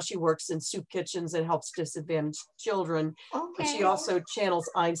medium, but now she works in soup kitchens and helps disadvantaged children. And she also channels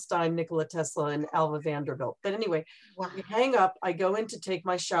Einstein, Nikola Tesla, and Alva Vanderbilt. But anyway, we hang up. I go in to take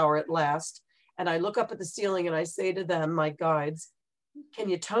my shower at last. And I look up at the ceiling and I say to them, my guides, can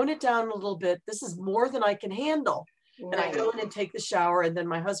you tone it down a little bit? This is more than I can handle. And I go in and take the shower. And then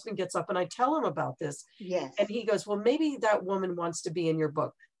my husband gets up and I tell him about this. And he goes, well, maybe that woman wants to be in your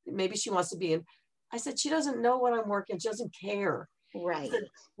book. Maybe she wants to be in. I said, she doesn't know what I'm working. She doesn't care. I said,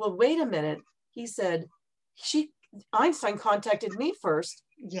 well, wait a minute. He said, Einstein contacted me first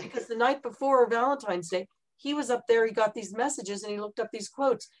because the night before Valentine's Day, he was up there, he got these messages and he looked up these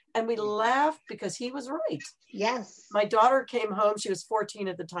quotes and we laughed because he was right. My daughter came home. She was 14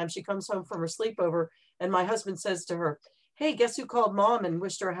 at the time. She comes home from her sleepover and my husband says to her, hey, guess who called mom and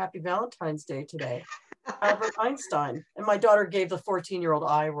wished her a happy Valentine's Day today? Albert Einstein. And my daughter gave the 14-year-old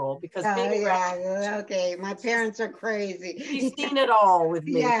eye roll because my parents are crazy. He's seen it all with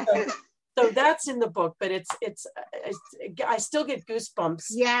me. So that's in the book, but it's I still get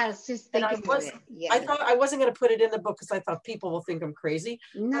goosebumps. Just thinking of it. I thought I wasn't going to put it in the book because I thought people will think I'm crazy.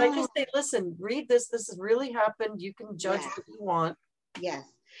 But I just say, listen, read this. This has really happened. You can judge what you want.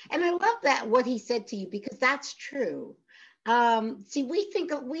 And I love that what he said to you because that's true. See, we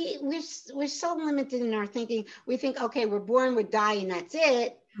think we're so limited in our thinking. We think, okay, we're born, we die, and that's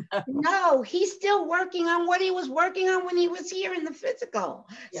it. No, he's still working on what he was working on when he was here in the physical.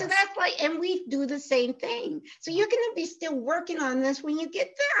 So that's like, and we do the same thing. So you're going to be still working on this when you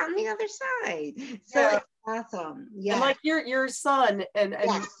get there on the other side. So it's awesome. And like your son and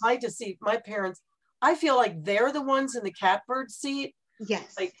my parents, I feel like they're the ones in the catbird seat.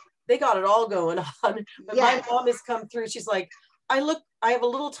 Like they got it all going on. But my mom has come through. She's like, I have a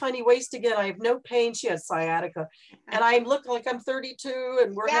little tiny waist again. I have no pain. She has sciatica. And I look like I'm 32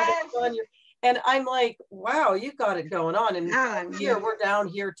 and we're having fun. And I'm like, wow, you've got it going on. And here we're down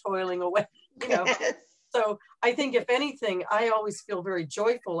here toiling away, you know. So I think if anything, I always feel very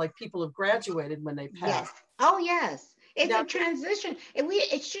joyful, like people have graduated when they pass. Yes. Oh, yes. It's a transition.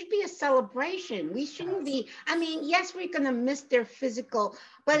 It should be a celebration. We shouldn't be, I mean, yes, we're going to miss their physical,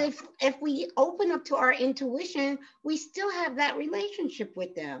 but if we open up to our intuition, we still have that relationship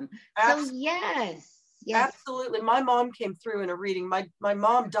with them. So yes. Absolutely. My mom came through in a reading. My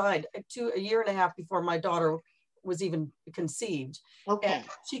mom died a year and a half before my daughter was even conceived. Okay. And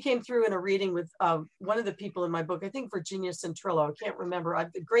she came through in a reading with one of the people in my book, I think Virginia Centrillo, I can't remember.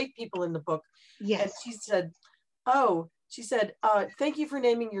 The great people in the book. Yes. And she said, thank you for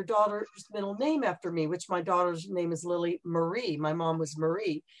naming your daughter's middle name after me, which my daughter's name is Lily Marie. My mom was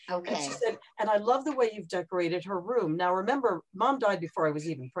Marie. Okay. And she said, and I love the way you've decorated her room. Now, remember, mom died before I was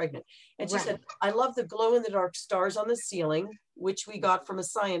even pregnant. And she said, I love the glow in the dark stars on the ceiling, which we got from a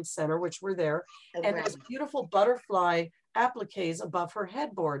science center, which were there. And those beautiful butterfly appliques above her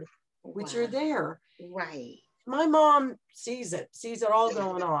headboard, which are there. Right. My mom sees it all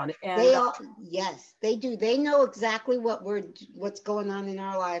going on. And yes, they do. They know exactly what's going on in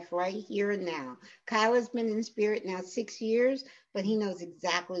our life right here and now. Kyle has been in spirit now 6 years, but he knows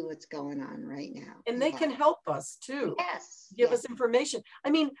exactly what's going on right now. And they can help us too. Yes. Give us information. I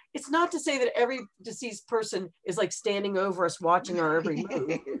mean, it's not to say that every deceased person is like standing over us watching our every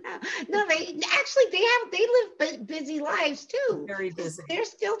move. No, they live busy lives too. Very busy. They're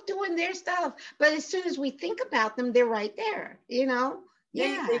still doing their stuff, but as soon as we think about them, they're right there, you know.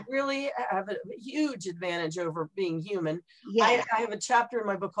 They really have a huge advantage over being human. Yeah. I have a chapter in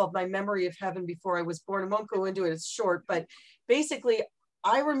my book called My Memory of Heaven Before I Was Born. I won't go into it, it's short, but basically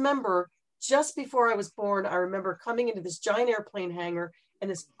I remember just before I was born, I remember coming into this giant airplane hangar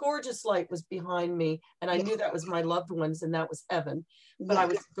and this gorgeous light was behind me. And I knew that was my loved ones and that was heaven. But I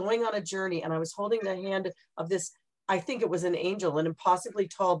was going on a journey and I was holding the hand of this, I think it was an angel, an impossibly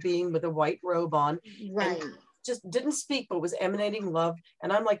tall being with a white robe on. Right. And just didn't speak, but was emanating love.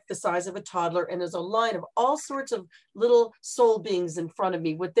 And I'm like the size of a toddler. And there's a line of all sorts of little soul beings in front of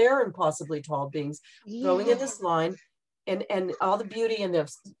me with their impossibly tall beings going in this line. And all the beauty and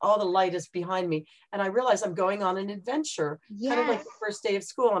all the light is behind me. And I realized I'm going on an adventure, kind of like the first day of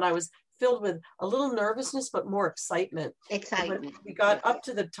school. And I was filled with a little nervousness, but more excitement. When we got up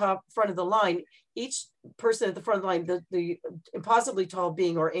to the front of the line, each person at the front of the line, the impossibly tall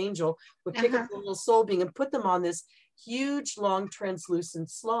being or angel would pick up a little soul being and put them on this huge, long, translucent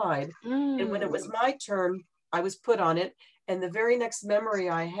slide. And when it was my turn, I was put on it. And the very next memory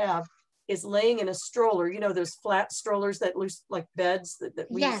I have is laying in a stroller, you know, those flat strollers that loose like beds that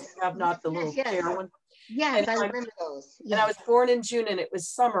we used to have, not the little chair one. Yes, I remember those. And I was born in June and it was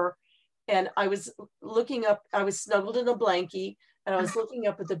summer. And I was looking up, I was snuggled in a blankie and I was looking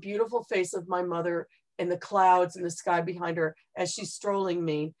up at the beautiful face of my mother and the clouds and the sky behind her as she's strolling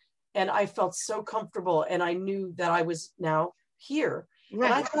me. And I felt so comfortable and I knew that I was now here. Right.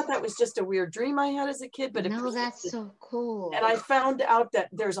 And I thought that was just a weird dream I had as a kid, but that's so cool. And I found out that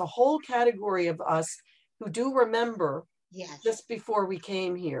there's a whole category of us who do remember just before we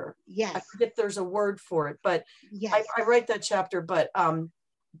came here. Yes. I forget there's a word for it, but I write that chapter, but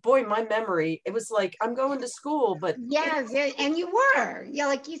boy, my memory, it was like, I'm going to school, but. Yes, and you were. Yeah,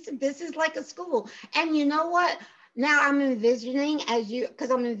 like you said, this is like a school. And you know what? Now I'm envisioning as you're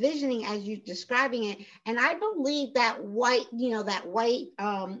describing it, and I believe that white,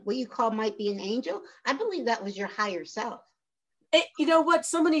 what you call might be an angel. I believe that was your higher self. You know what?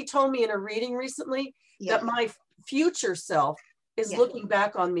 Somebody told me in a reading recently that my future self is looking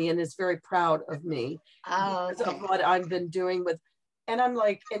back on me and is very proud of me because of what I've been doing with, and I'm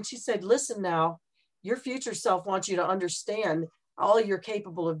like, and she said, listen now, your future self wants you to understand all you're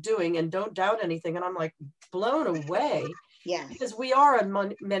capable of doing and don't doubt anything. And I'm like blown away. Yeah. Because we are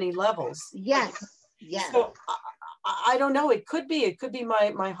on many levels. Yes. Yes. So I don't know. It could be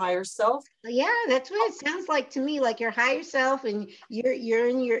my higher self. Yeah, that's what it sounds like to me. Like your higher self, and you're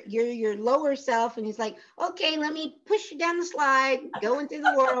in your lower self, and he's like, okay, let me push you down the slide, go into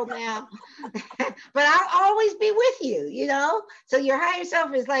the world now. But I'll always be with you, you know. So your higher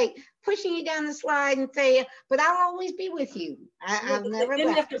self is like pushing you down the slide and say, but I'll always be with you. I'll never. They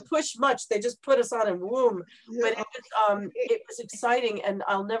didn't have to push much. They just put us on a womb. But it was exciting, and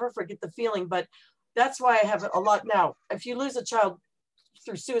I'll never forget the feeling. But that's why I have a lot now. If you lose a child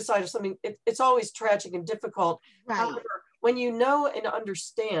through suicide or something, it's always tragic and difficult. Right. However, when you know and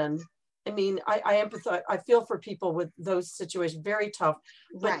understand, I mean, I empathize, I feel for people with those situations, very tough.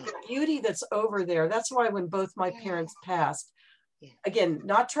 But the beauty that's over there, that's why when both my parents passed, Again,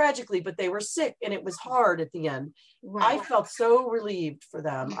 not tragically, but they were sick and it was hard at the end. Right. I felt so relieved for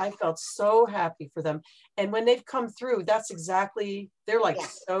them. I felt so happy for them. And when they've come through, that's exactly, they're like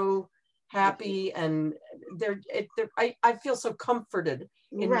so happy, and I feel so comforted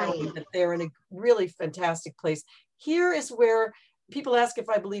in knowing that they're in a really fantastic place. Here is where people ask if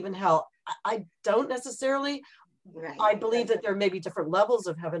I believe in hell. I don't necessarily. I believe that there may be different levels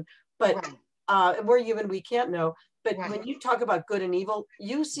of heaven, but we're human, we can't know. But when you talk about good and evil,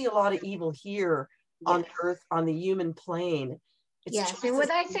 you see a lot of evil here on earth, on the human plane. It's and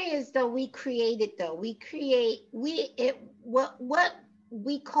what I say is, though, we create it, though. What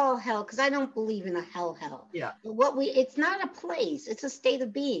we call hell, because I don't believe in a hell. Yeah. It's not a place, it's a state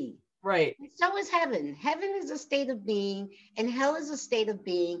of being. Right. So is heaven. Heaven is a state of being, and hell is a state of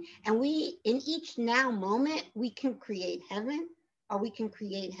being. And we, in each now moment, we can create heaven or we can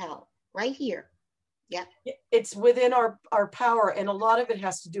create hell right here. Yeah. It's within our power. And a lot of it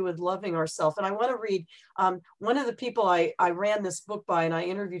has to do with loving ourselves. And I want to read one of the people I ran this book by and I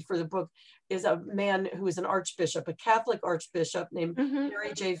interviewed for the book is a man who is an archbishop, a Catholic archbishop named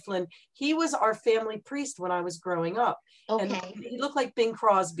Mary J. Flynn. He was our family priest when I was growing up. And he looked like Bing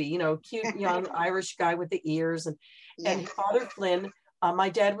Crosby, you know, cute young Irish guy with the ears. And Father Flynn, my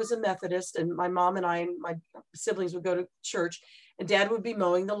dad was a Methodist, and my mom and I and my siblings would go to church, and Dad would be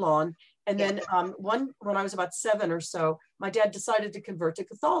mowing the lawn. And then when I was about 7 or so, my dad decided to convert to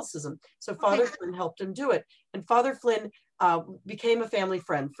Catholicism. So Father Flynn helped him do it. And Father Flynn became a family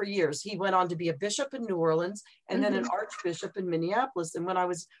friend for years. He went on to be a bishop in New Orleans and then an archbishop in Minneapolis. And when I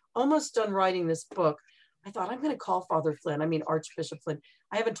was almost done writing this book, I thought, I'm going to call Father Flynn. I mean, Archbishop Flynn.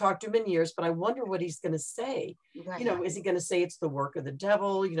 I haven't talked to him in years, but I wonder what he's going to say. You know, is he going to say it's the work of the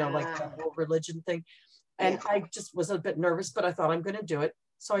devil, you know, like the whole religion thing? And I just was a bit nervous, but I thought I'm going to do it.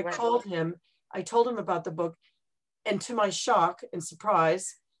 So I called him. I told him about the book. And to my shock and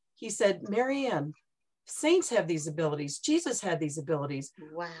surprise, he said, Mary Ann, saints have these abilities. Jesus had these abilities.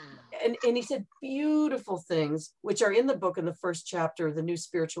 Wow. And he said beautiful things, which are in the book in the first chapter, The New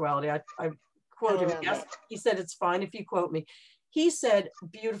Spirituality. I quote him. Yes, he said, it's fine if you quote me. He said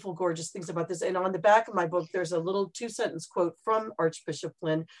beautiful, gorgeous things about this. And on the back of my book, there's a little 2-sentence quote from Archbishop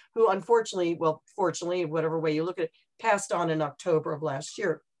Flynn, who unfortunately, well, fortunately, whatever way you look at it, passed on in October of last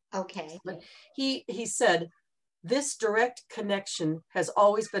year. Okay. But he said, this direct connection has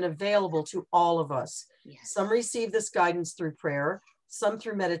always been available to all of us. Yes. Some receive this guidance through prayer, some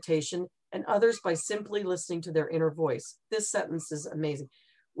through meditation, and others by simply listening to their inner voice. This sentence is amazing.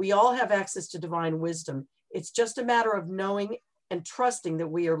 We all have access to divine wisdom. It's just a matter of knowing and trusting that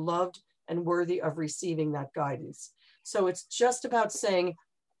we are loved and worthy of receiving that guidance. So it's just about saying,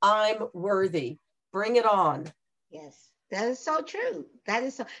 I'm worthy. Bring it on. Yes, that is so true. That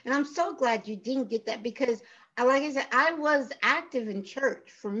is so, and I'm so glad you didn't get that, because like I said, I was active in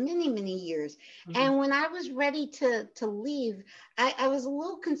church for many, many years. And when I was ready to leave, I was a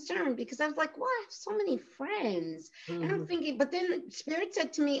little concerned, because I was like, well, I have so many friends. And I'm thinking, but then Spirit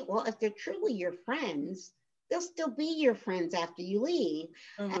said to me, well, if they're truly your friends, they'll still be your friends after you leave.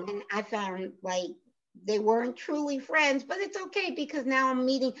 And I found like they weren't truly friends, but it's okay, because now I'm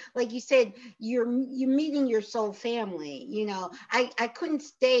meeting, like you said, you're meeting your soul family. You know, I couldn't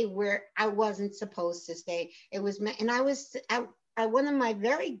stay where I wasn't supposed to stay. It was, and I one of my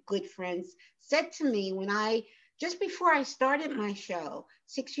very good friends said to me just before I started my show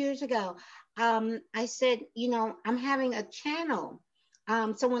 6 years ago, I said, you know, I'm having a channel,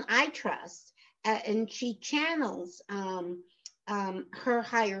 someone I trust, and she channels her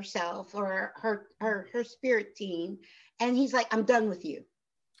higher self or her spirit team. And he's like, I'm done with you.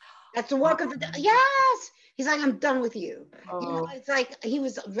 That's the work of the yes. He's like, I'm done with you. You know, it's like he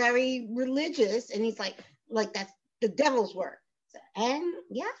was very religious, and he's like that's the devil's work. And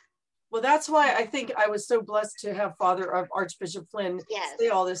well, that's why I think I was so blessed to have Archbishop Flynn say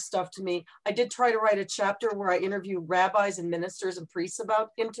all this stuff to me. I did try to write a chapter where I interview rabbis and ministers and priests about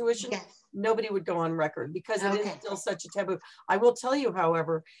intuition. Nobody would go on record, because it is still such a taboo. I will tell you,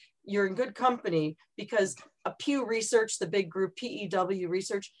 however, you're in good company, because a Pew Research, the big group, PEW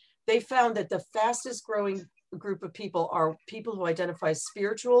Research, they found that the fastest growing group of people are people who identify as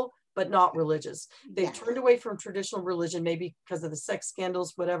spiritual, but not religious. They've turned away from traditional religion, maybe because of the sex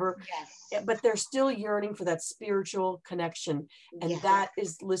scandals, whatever, but they're still yearning for that spiritual connection. And that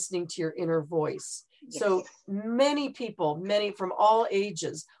is listening to your inner voice. So many people, many from all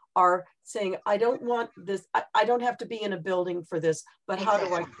ages, are saying, I don't want this. I don't have to be in a building for this, but how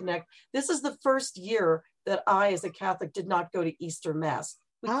do I connect? This is the first year that I, as a Catholic, did not go to Easter Mass.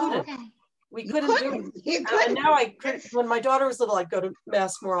 We couldn't. We couldn't do it. You And now when my daughter was little, I'd go to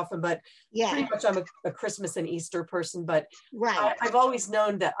mass more often, but pretty much I'm a Christmas and Easter person, but I've always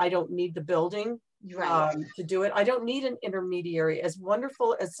known that I don't need the building to do it. I don't need an intermediary. As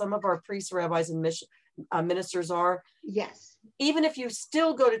wonderful as some of our priests, rabbis, and ministers are, yes, even if you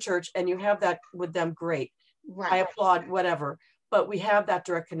still go to church and you have that with them, great. I applaud whatever, but we have that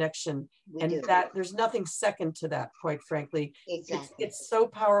direct connection, and that there's nothing second to that, quite frankly. Exactly. It's so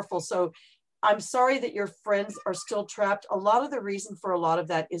powerful. So I'm sorry that your friends are still trapped. A lot of the reason for a lot of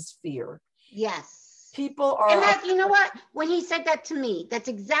that is fear. Yes. People are. And that, you know what? When he said that to me, that's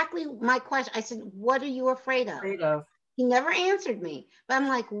exactly my question. I said, what are you afraid of? He never answered me, but I'm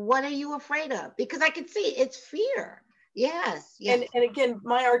like, what are you afraid of? Because I could see it's fear. Yes. And again,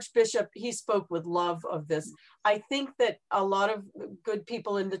 my Archbishop, he spoke with love of this. I think that a lot of good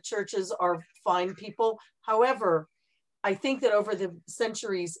people in the churches are fine people. However, I think that over the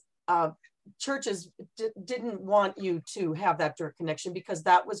centuries, churches didn't want you to have that direct connection, because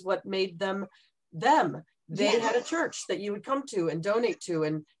that was what made them. They had a church that you would come to and donate to,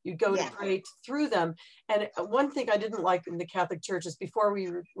 and you'd go to pray through them. And one thing I didn't like in the Catholic Church is before we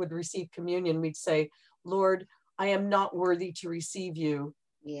would receive communion, we'd say, Lord, I am not worthy to receive you,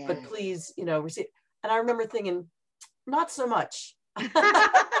 but please, receive. And I remember thinking, not so much.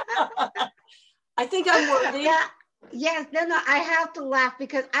 I think I'm worthy. Yes, no, I have to laugh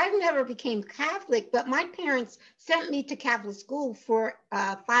because I never became Catholic, but my parents sent me to Catholic school for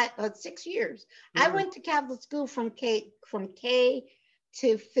 6 years. I went to Catholic school from K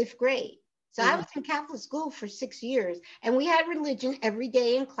to 5th grade. So I was in Catholic school for 6 years, and we had religion every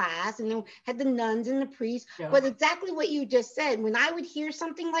day in class, and then had the nuns and the priests. But exactly what you just said, when I would hear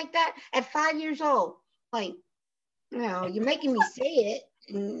something like that at 5 years old, like, you're making me say it,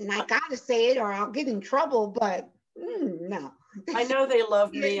 and I gotta say it or I'll get in trouble, but no. I know they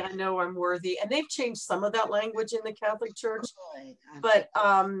love me. I know I'm worthy. And they've changed some of that language in the Catholic Church, but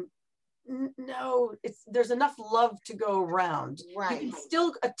no, there's enough love to go around. You can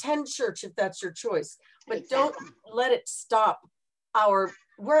still attend church if that's your choice, but don't let it stop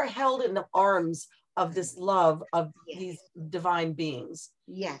we're held in the arms of this love of these divine beings.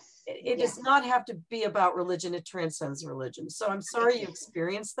 Yes. It does not have to be about religion. It transcends religion. So I'm sorry you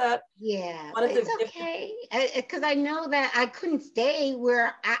experienced that. Yeah, it's okay. Because I know that I couldn't stay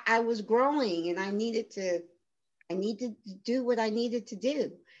where I was growing, and I needed to do what I needed to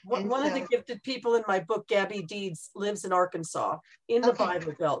do. One of the gifted people in my book, Gabby Deeds, lives in Arkansas in the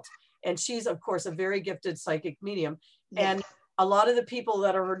Bible Belt. And she's, of course, a very gifted psychic medium. Yes. And a lot of the people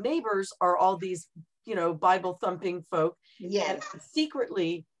that are her neighbors are all these, Bible thumping folk. Yes. And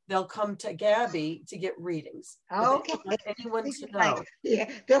secretly, they'll come to Gabby to get readings. Okay. They don't want anyone to know.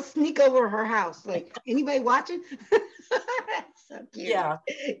 They'll sneak over her house. Like, anybody watching? So cute. Yeah.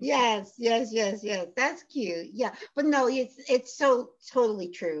 Yes. That's cute. Yeah. But no, it's so totally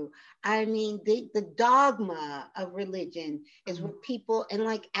true. I mean, the dogma of religion is what people, and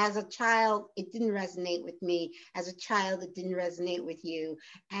like as a child, it didn't resonate with me. As a child, it didn't resonate with you.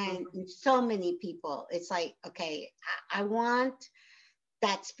 And so many people, it's like, okay, I want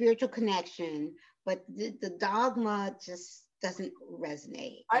that spiritual connection, but the dogma just doesn't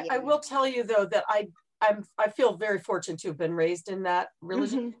resonate. I will tell you though that I feel very fortunate to have been raised in that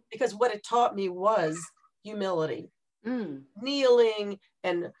religion, because what it taught me was humility, kneeling,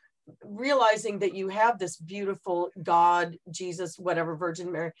 and realizing that you have this beautiful God, Jesus, whatever,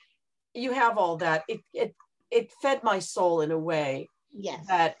 Virgin Mary, you have all that. It fed my soul in a way. Yes.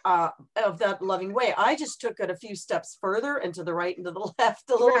 That of that loving way. I just took it a few steps further and to the right and to the left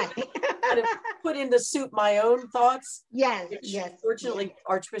a little bit, kind of put in the soup my own thoughts. Yes. Fortunately,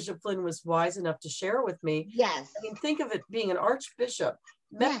 Archbishop Flynn was wise enough to share with me. Yes. I mean, think of it being an archbishop,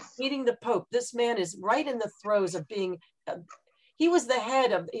 meeting the Pope. This man is right in the throes of being. He was the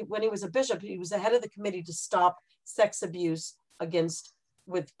head of, when he was a bishop, he was the head of the committee to stop sex abuse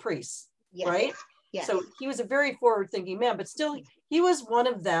with priests. Yes. Right. Yes. So he was a very forward-thinking man, but still, he was one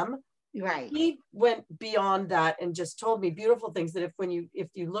of them. Right. He went beyond that and just told me beautiful things that if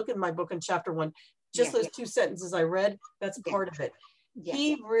you look in my book in chapter 1, just those 2 sentences I read, that's part of it. Yes.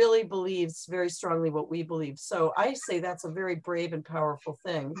 He really believes very strongly what we believe. So I say that's a very brave and powerful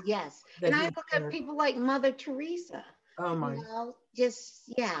thing. Yes. And I look at people like Mother Teresa. Oh my. It's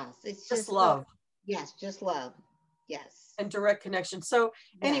just love. Yes, just love. Yes. And direct connection. So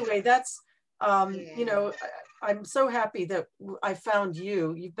anyway, that's I'm so happy that I found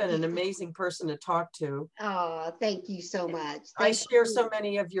you. You've been an amazing person to talk to. Oh, thank you so much. I share so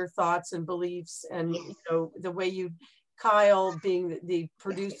many of your thoughts and beliefs, and the way Kyle being the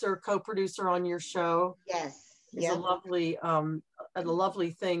producer, co-producer on your show. Yes. Is a lovely a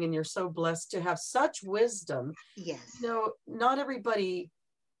lovely thing, and you're so blessed to have such wisdom. Yes. You know, not everybody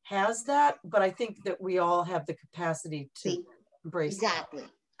has that, but I think that we all have the capacity to embrace exactly.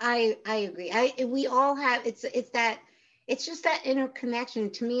 I agree. We all have. It's that. It's just that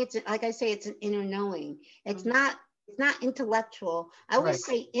interconnection. To me, it's like I say, it's an inner knowing. It's not. It's not intellectual. I always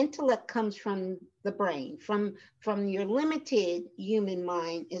say intellect comes from the brain, from your limited human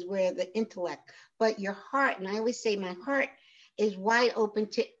mind is where the intellect. But your heart, and I always say my heart is wide open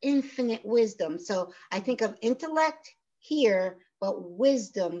to infinite wisdom. So I think of intellect here, but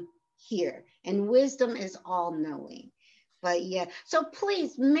wisdom here, and wisdom is all knowing. But yeah, so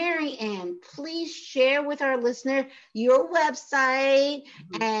please, Mary Ann, please share with our listener your website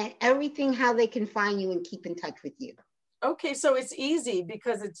and everything, how they can find you and keep in touch with you. Okay, so it's easy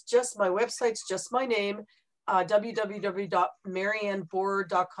because it's just my website's just my name,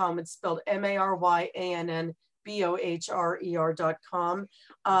 www.maryannbohrer.com. It's spelled MaryannBohrer.com.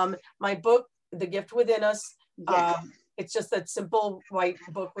 My book, The Gift Within Us. Yes. It's just that simple white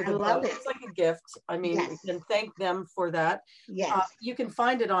book with a bow. It's like a gift. I mean, we can thank them for that. Yes. You can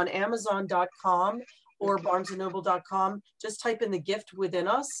find it on Amazon.com or BarnesandNoble.com. Just type in The Gift Within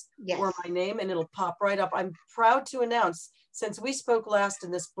Us or my name and it'll pop right up. I'm proud to announce, since we spoke last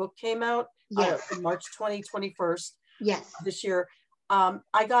and this book came out in March 2021 this year,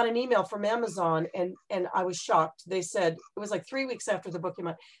 I got an email from Amazon and I was shocked. They said, it was like 3 weeks after the book came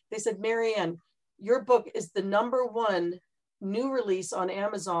out. They said, Mary Ann, your book is the #1 new release on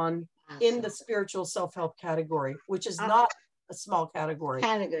Amazon in the spiritual self-help category, which is not a small category.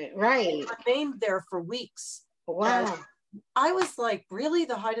 Right. It remained there for weeks. Wow. And I was like, really?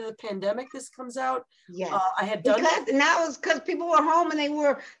 The height of the pandemic, this comes out? Yes. I had done and that was because people were home and they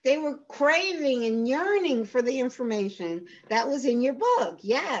were craving and yearning for the information that was in your book.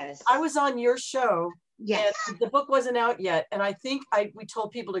 Yes. I was on your show. Yes. And the book wasn't out yet. And I think we told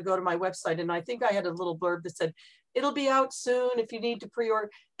people to go to my website. And I think I had a little blurb that said, it'll be out soon if you need to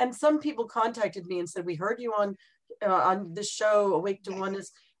pre-order. And some people contacted me and said, we heard you on this show, Awake to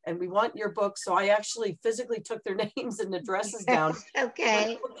Oneness, and we want your book. So I actually physically took their names and addresses down. Okay. When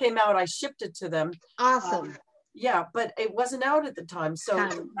the book came out, I shipped it to them. Awesome. Yeah, but it wasn't out at the time. So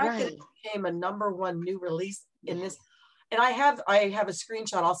the fact that it became a #1 new release in this, and I have a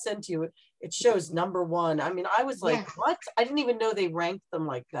screenshot I'll send to you. It shows #1. I mean, I was like, what? I didn't even know they ranked them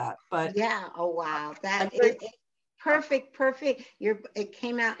like that. But oh wow, perfect. It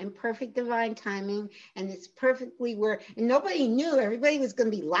came out in perfect divine timing, and it's perfectly where, and nobody knew. Everybody was going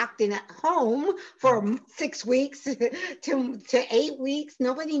to be locked in at home for 6 weeks to 8 weeks.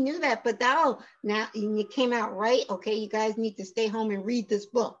 Nobody knew that, but now it came out right. Okay, you guys need to stay home and read this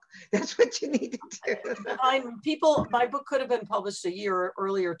book. That's what you need to do. My book could have been published a year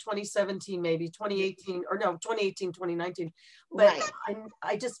earlier, 2017, maybe 2018, or no, 2018, 2019. But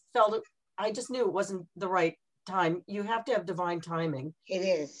I just felt I just knew it wasn't the right time. You have to have divine timing. It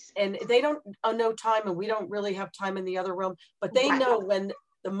is. And they don't know time, and we don't really have time in the other realm, but they know when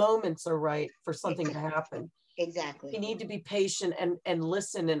the moments are right for something to happen. Exactly. You need to be patient and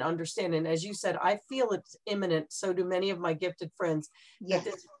listen and understand. And as you said, I feel it's imminent. So do many of my gifted friends. That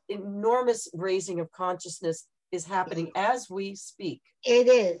this enormous raising of consciousness is happening as we speak. It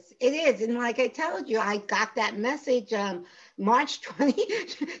is. And like I told you, I got that message March 20.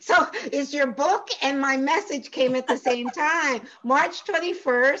 So it's your book and my message came at the same time, March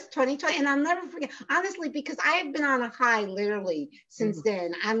 21st, 2020. And I'll never forget, honestly, because I have been on a high literally since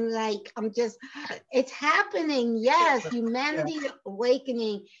then. It's happening. Yes, humanity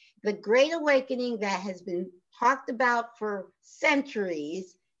awakening, the great awakening that has been talked about for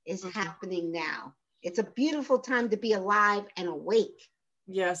centuries is happening now. It's a beautiful time to be alive and awake.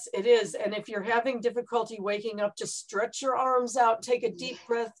 Yes, it is. And if you're having difficulty waking up, just stretch your arms out, take a deep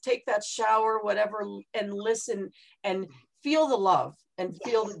breath, take that shower, whatever, and listen and feel the love and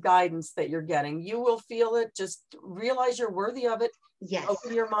feel the guidance that you're getting. You will feel it. Just realize you're worthy of it. Yes.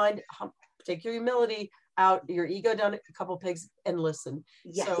 Open your mind, take your humility out, your ego down a couple pegs, and listen.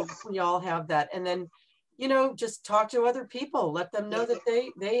 Yes. So we all have that. And then, just talk to other people. Let them know that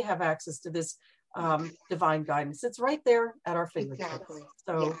they have access to this divine guidance. It's right there at our fingertips. Exactly.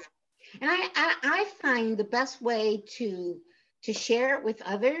 So, and I find the best way to share it with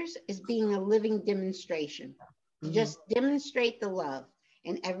others is being a living demonstration. Just demonstrate the love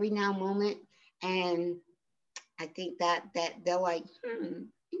in every now moment, and I think that they're like,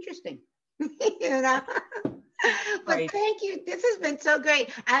 interesting. But Right. thank you. This has been so great.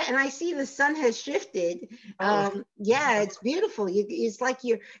 And I see the sun has shifted. Oh. Yeah, it's beautiful. It's like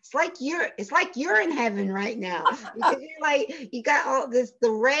you're in heaven right now because you're like you got all this.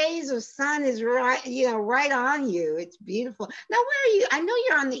 The rays of sun is right, right on you. It's beautiful. Now, where are you? I know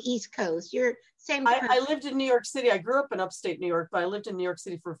you're on the East Coast. You're same time. I lived in New York City. I grew up in upstate New York, but I lived in New York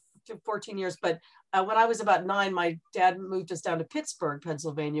City for 14 years. But when I was about 9, my dad moved us down to Pittsburgh,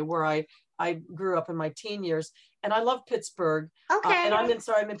 Pennsylvania, where I grew up in my teen years. And I love Pittsburgh. Okay. And I'm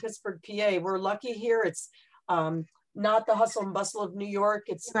in Pittsburgh, PA. We're lucky here. It's not the hustle and bustle of New York.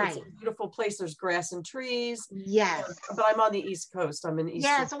 It's a beautiful place. There's grass and trees. Yes. But I'm on the East Coast. I'm in East.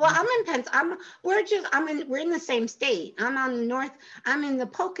 Yes. Well, I'm in we're in the same state. I'm in the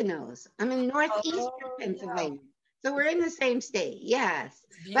Poconos. I'm in northeastern Pennsylvania. Yeah. So we're in the same state. Yes.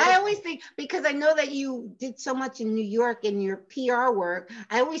 But I always think, because I know that you did so much in New York in your PR work,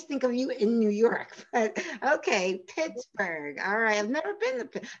 I always think of you in New York. But okay, Pittsburgh. All right. I've never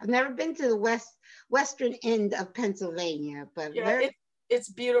been to the western end of Pennsylvania, but yeah, it's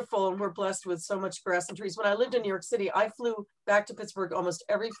beautiful, and we're blessed with so much grass and trees. When I lived in New York City, I flew back to Pittsburgh almost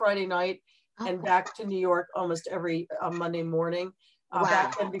every Friday night and back to New York almost every Monday morning.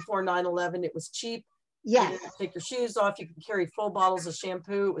 Back then, before 9/11, it was cheap. Yes. You didn't take your shoes off. You could carry full bottles of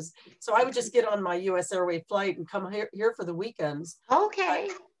shampoo. So I would just get on my US Airway flight and come here for the weekends. Okay.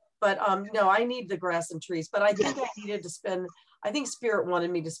 But no, I need the grass and trees. But I think I think Spirit wanted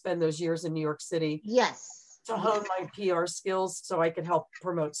me to spend those years in New York City. Yes. To hone my PR skills so I could help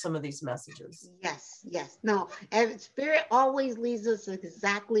promote some of these messages. Yes. No, and Spirit always leads us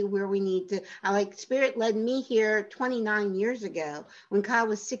exactly where we need to. Spirit led me here 29 years ago. When Kyle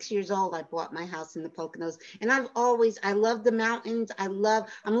was 6 years old, I bought my house in the Poconos. And I love the mountains. I'm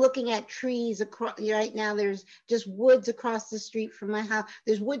looking at trees across right now. There's just woods across the street from my house.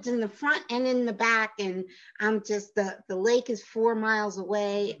 There's woods in the front and in the back. And I'm just, the lake is 4 miles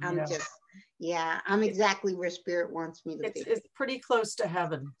away. I'm exactly where Spirit wants me to be. It's pretty close to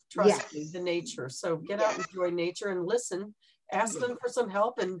heaven. Trust me, the nature. So get out and enjoy nature and listen. Ask them for some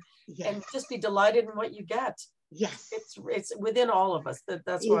help and just be delighted in what you get. Yes. It's within all of us.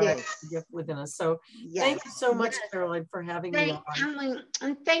 That's why it's a gift within us. So thank you so much, Caroline, for having me on.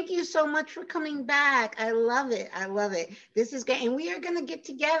 And thank you so much for coming back. I love it. This is great. And we are going to get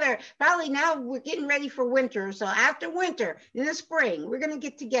together. Probably now we're getting ready for winter. So after winter, in the spring, we're going to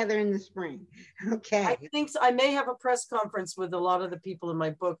get together in the spring. Okay. I think so. I may have a press conference with a lot of the people in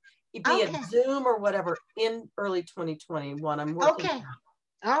my book, be it Zoom or whatever, in early 2021. I'm working. Okay.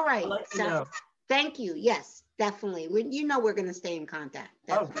 All right. Thank you. Yes, definitely. We're going to stay in contact.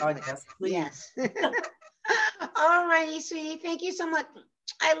 Definitely. Oh, God, yes, please. Yes. All righty, sweetie. Thank you so much.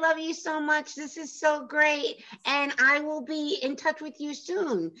 I love you so much. This is so great. And I will be in touch with you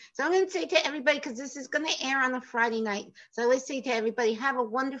soon. So I'm going to say to everybody, because this is going to air on a Friday night. So I always say to everybody, have a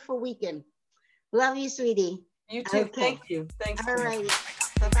wonderful weekend. Love you, sweetie. You too. Okay. Thank you. Thanks. All righty.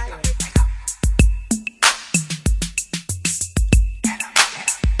 Bye-bye.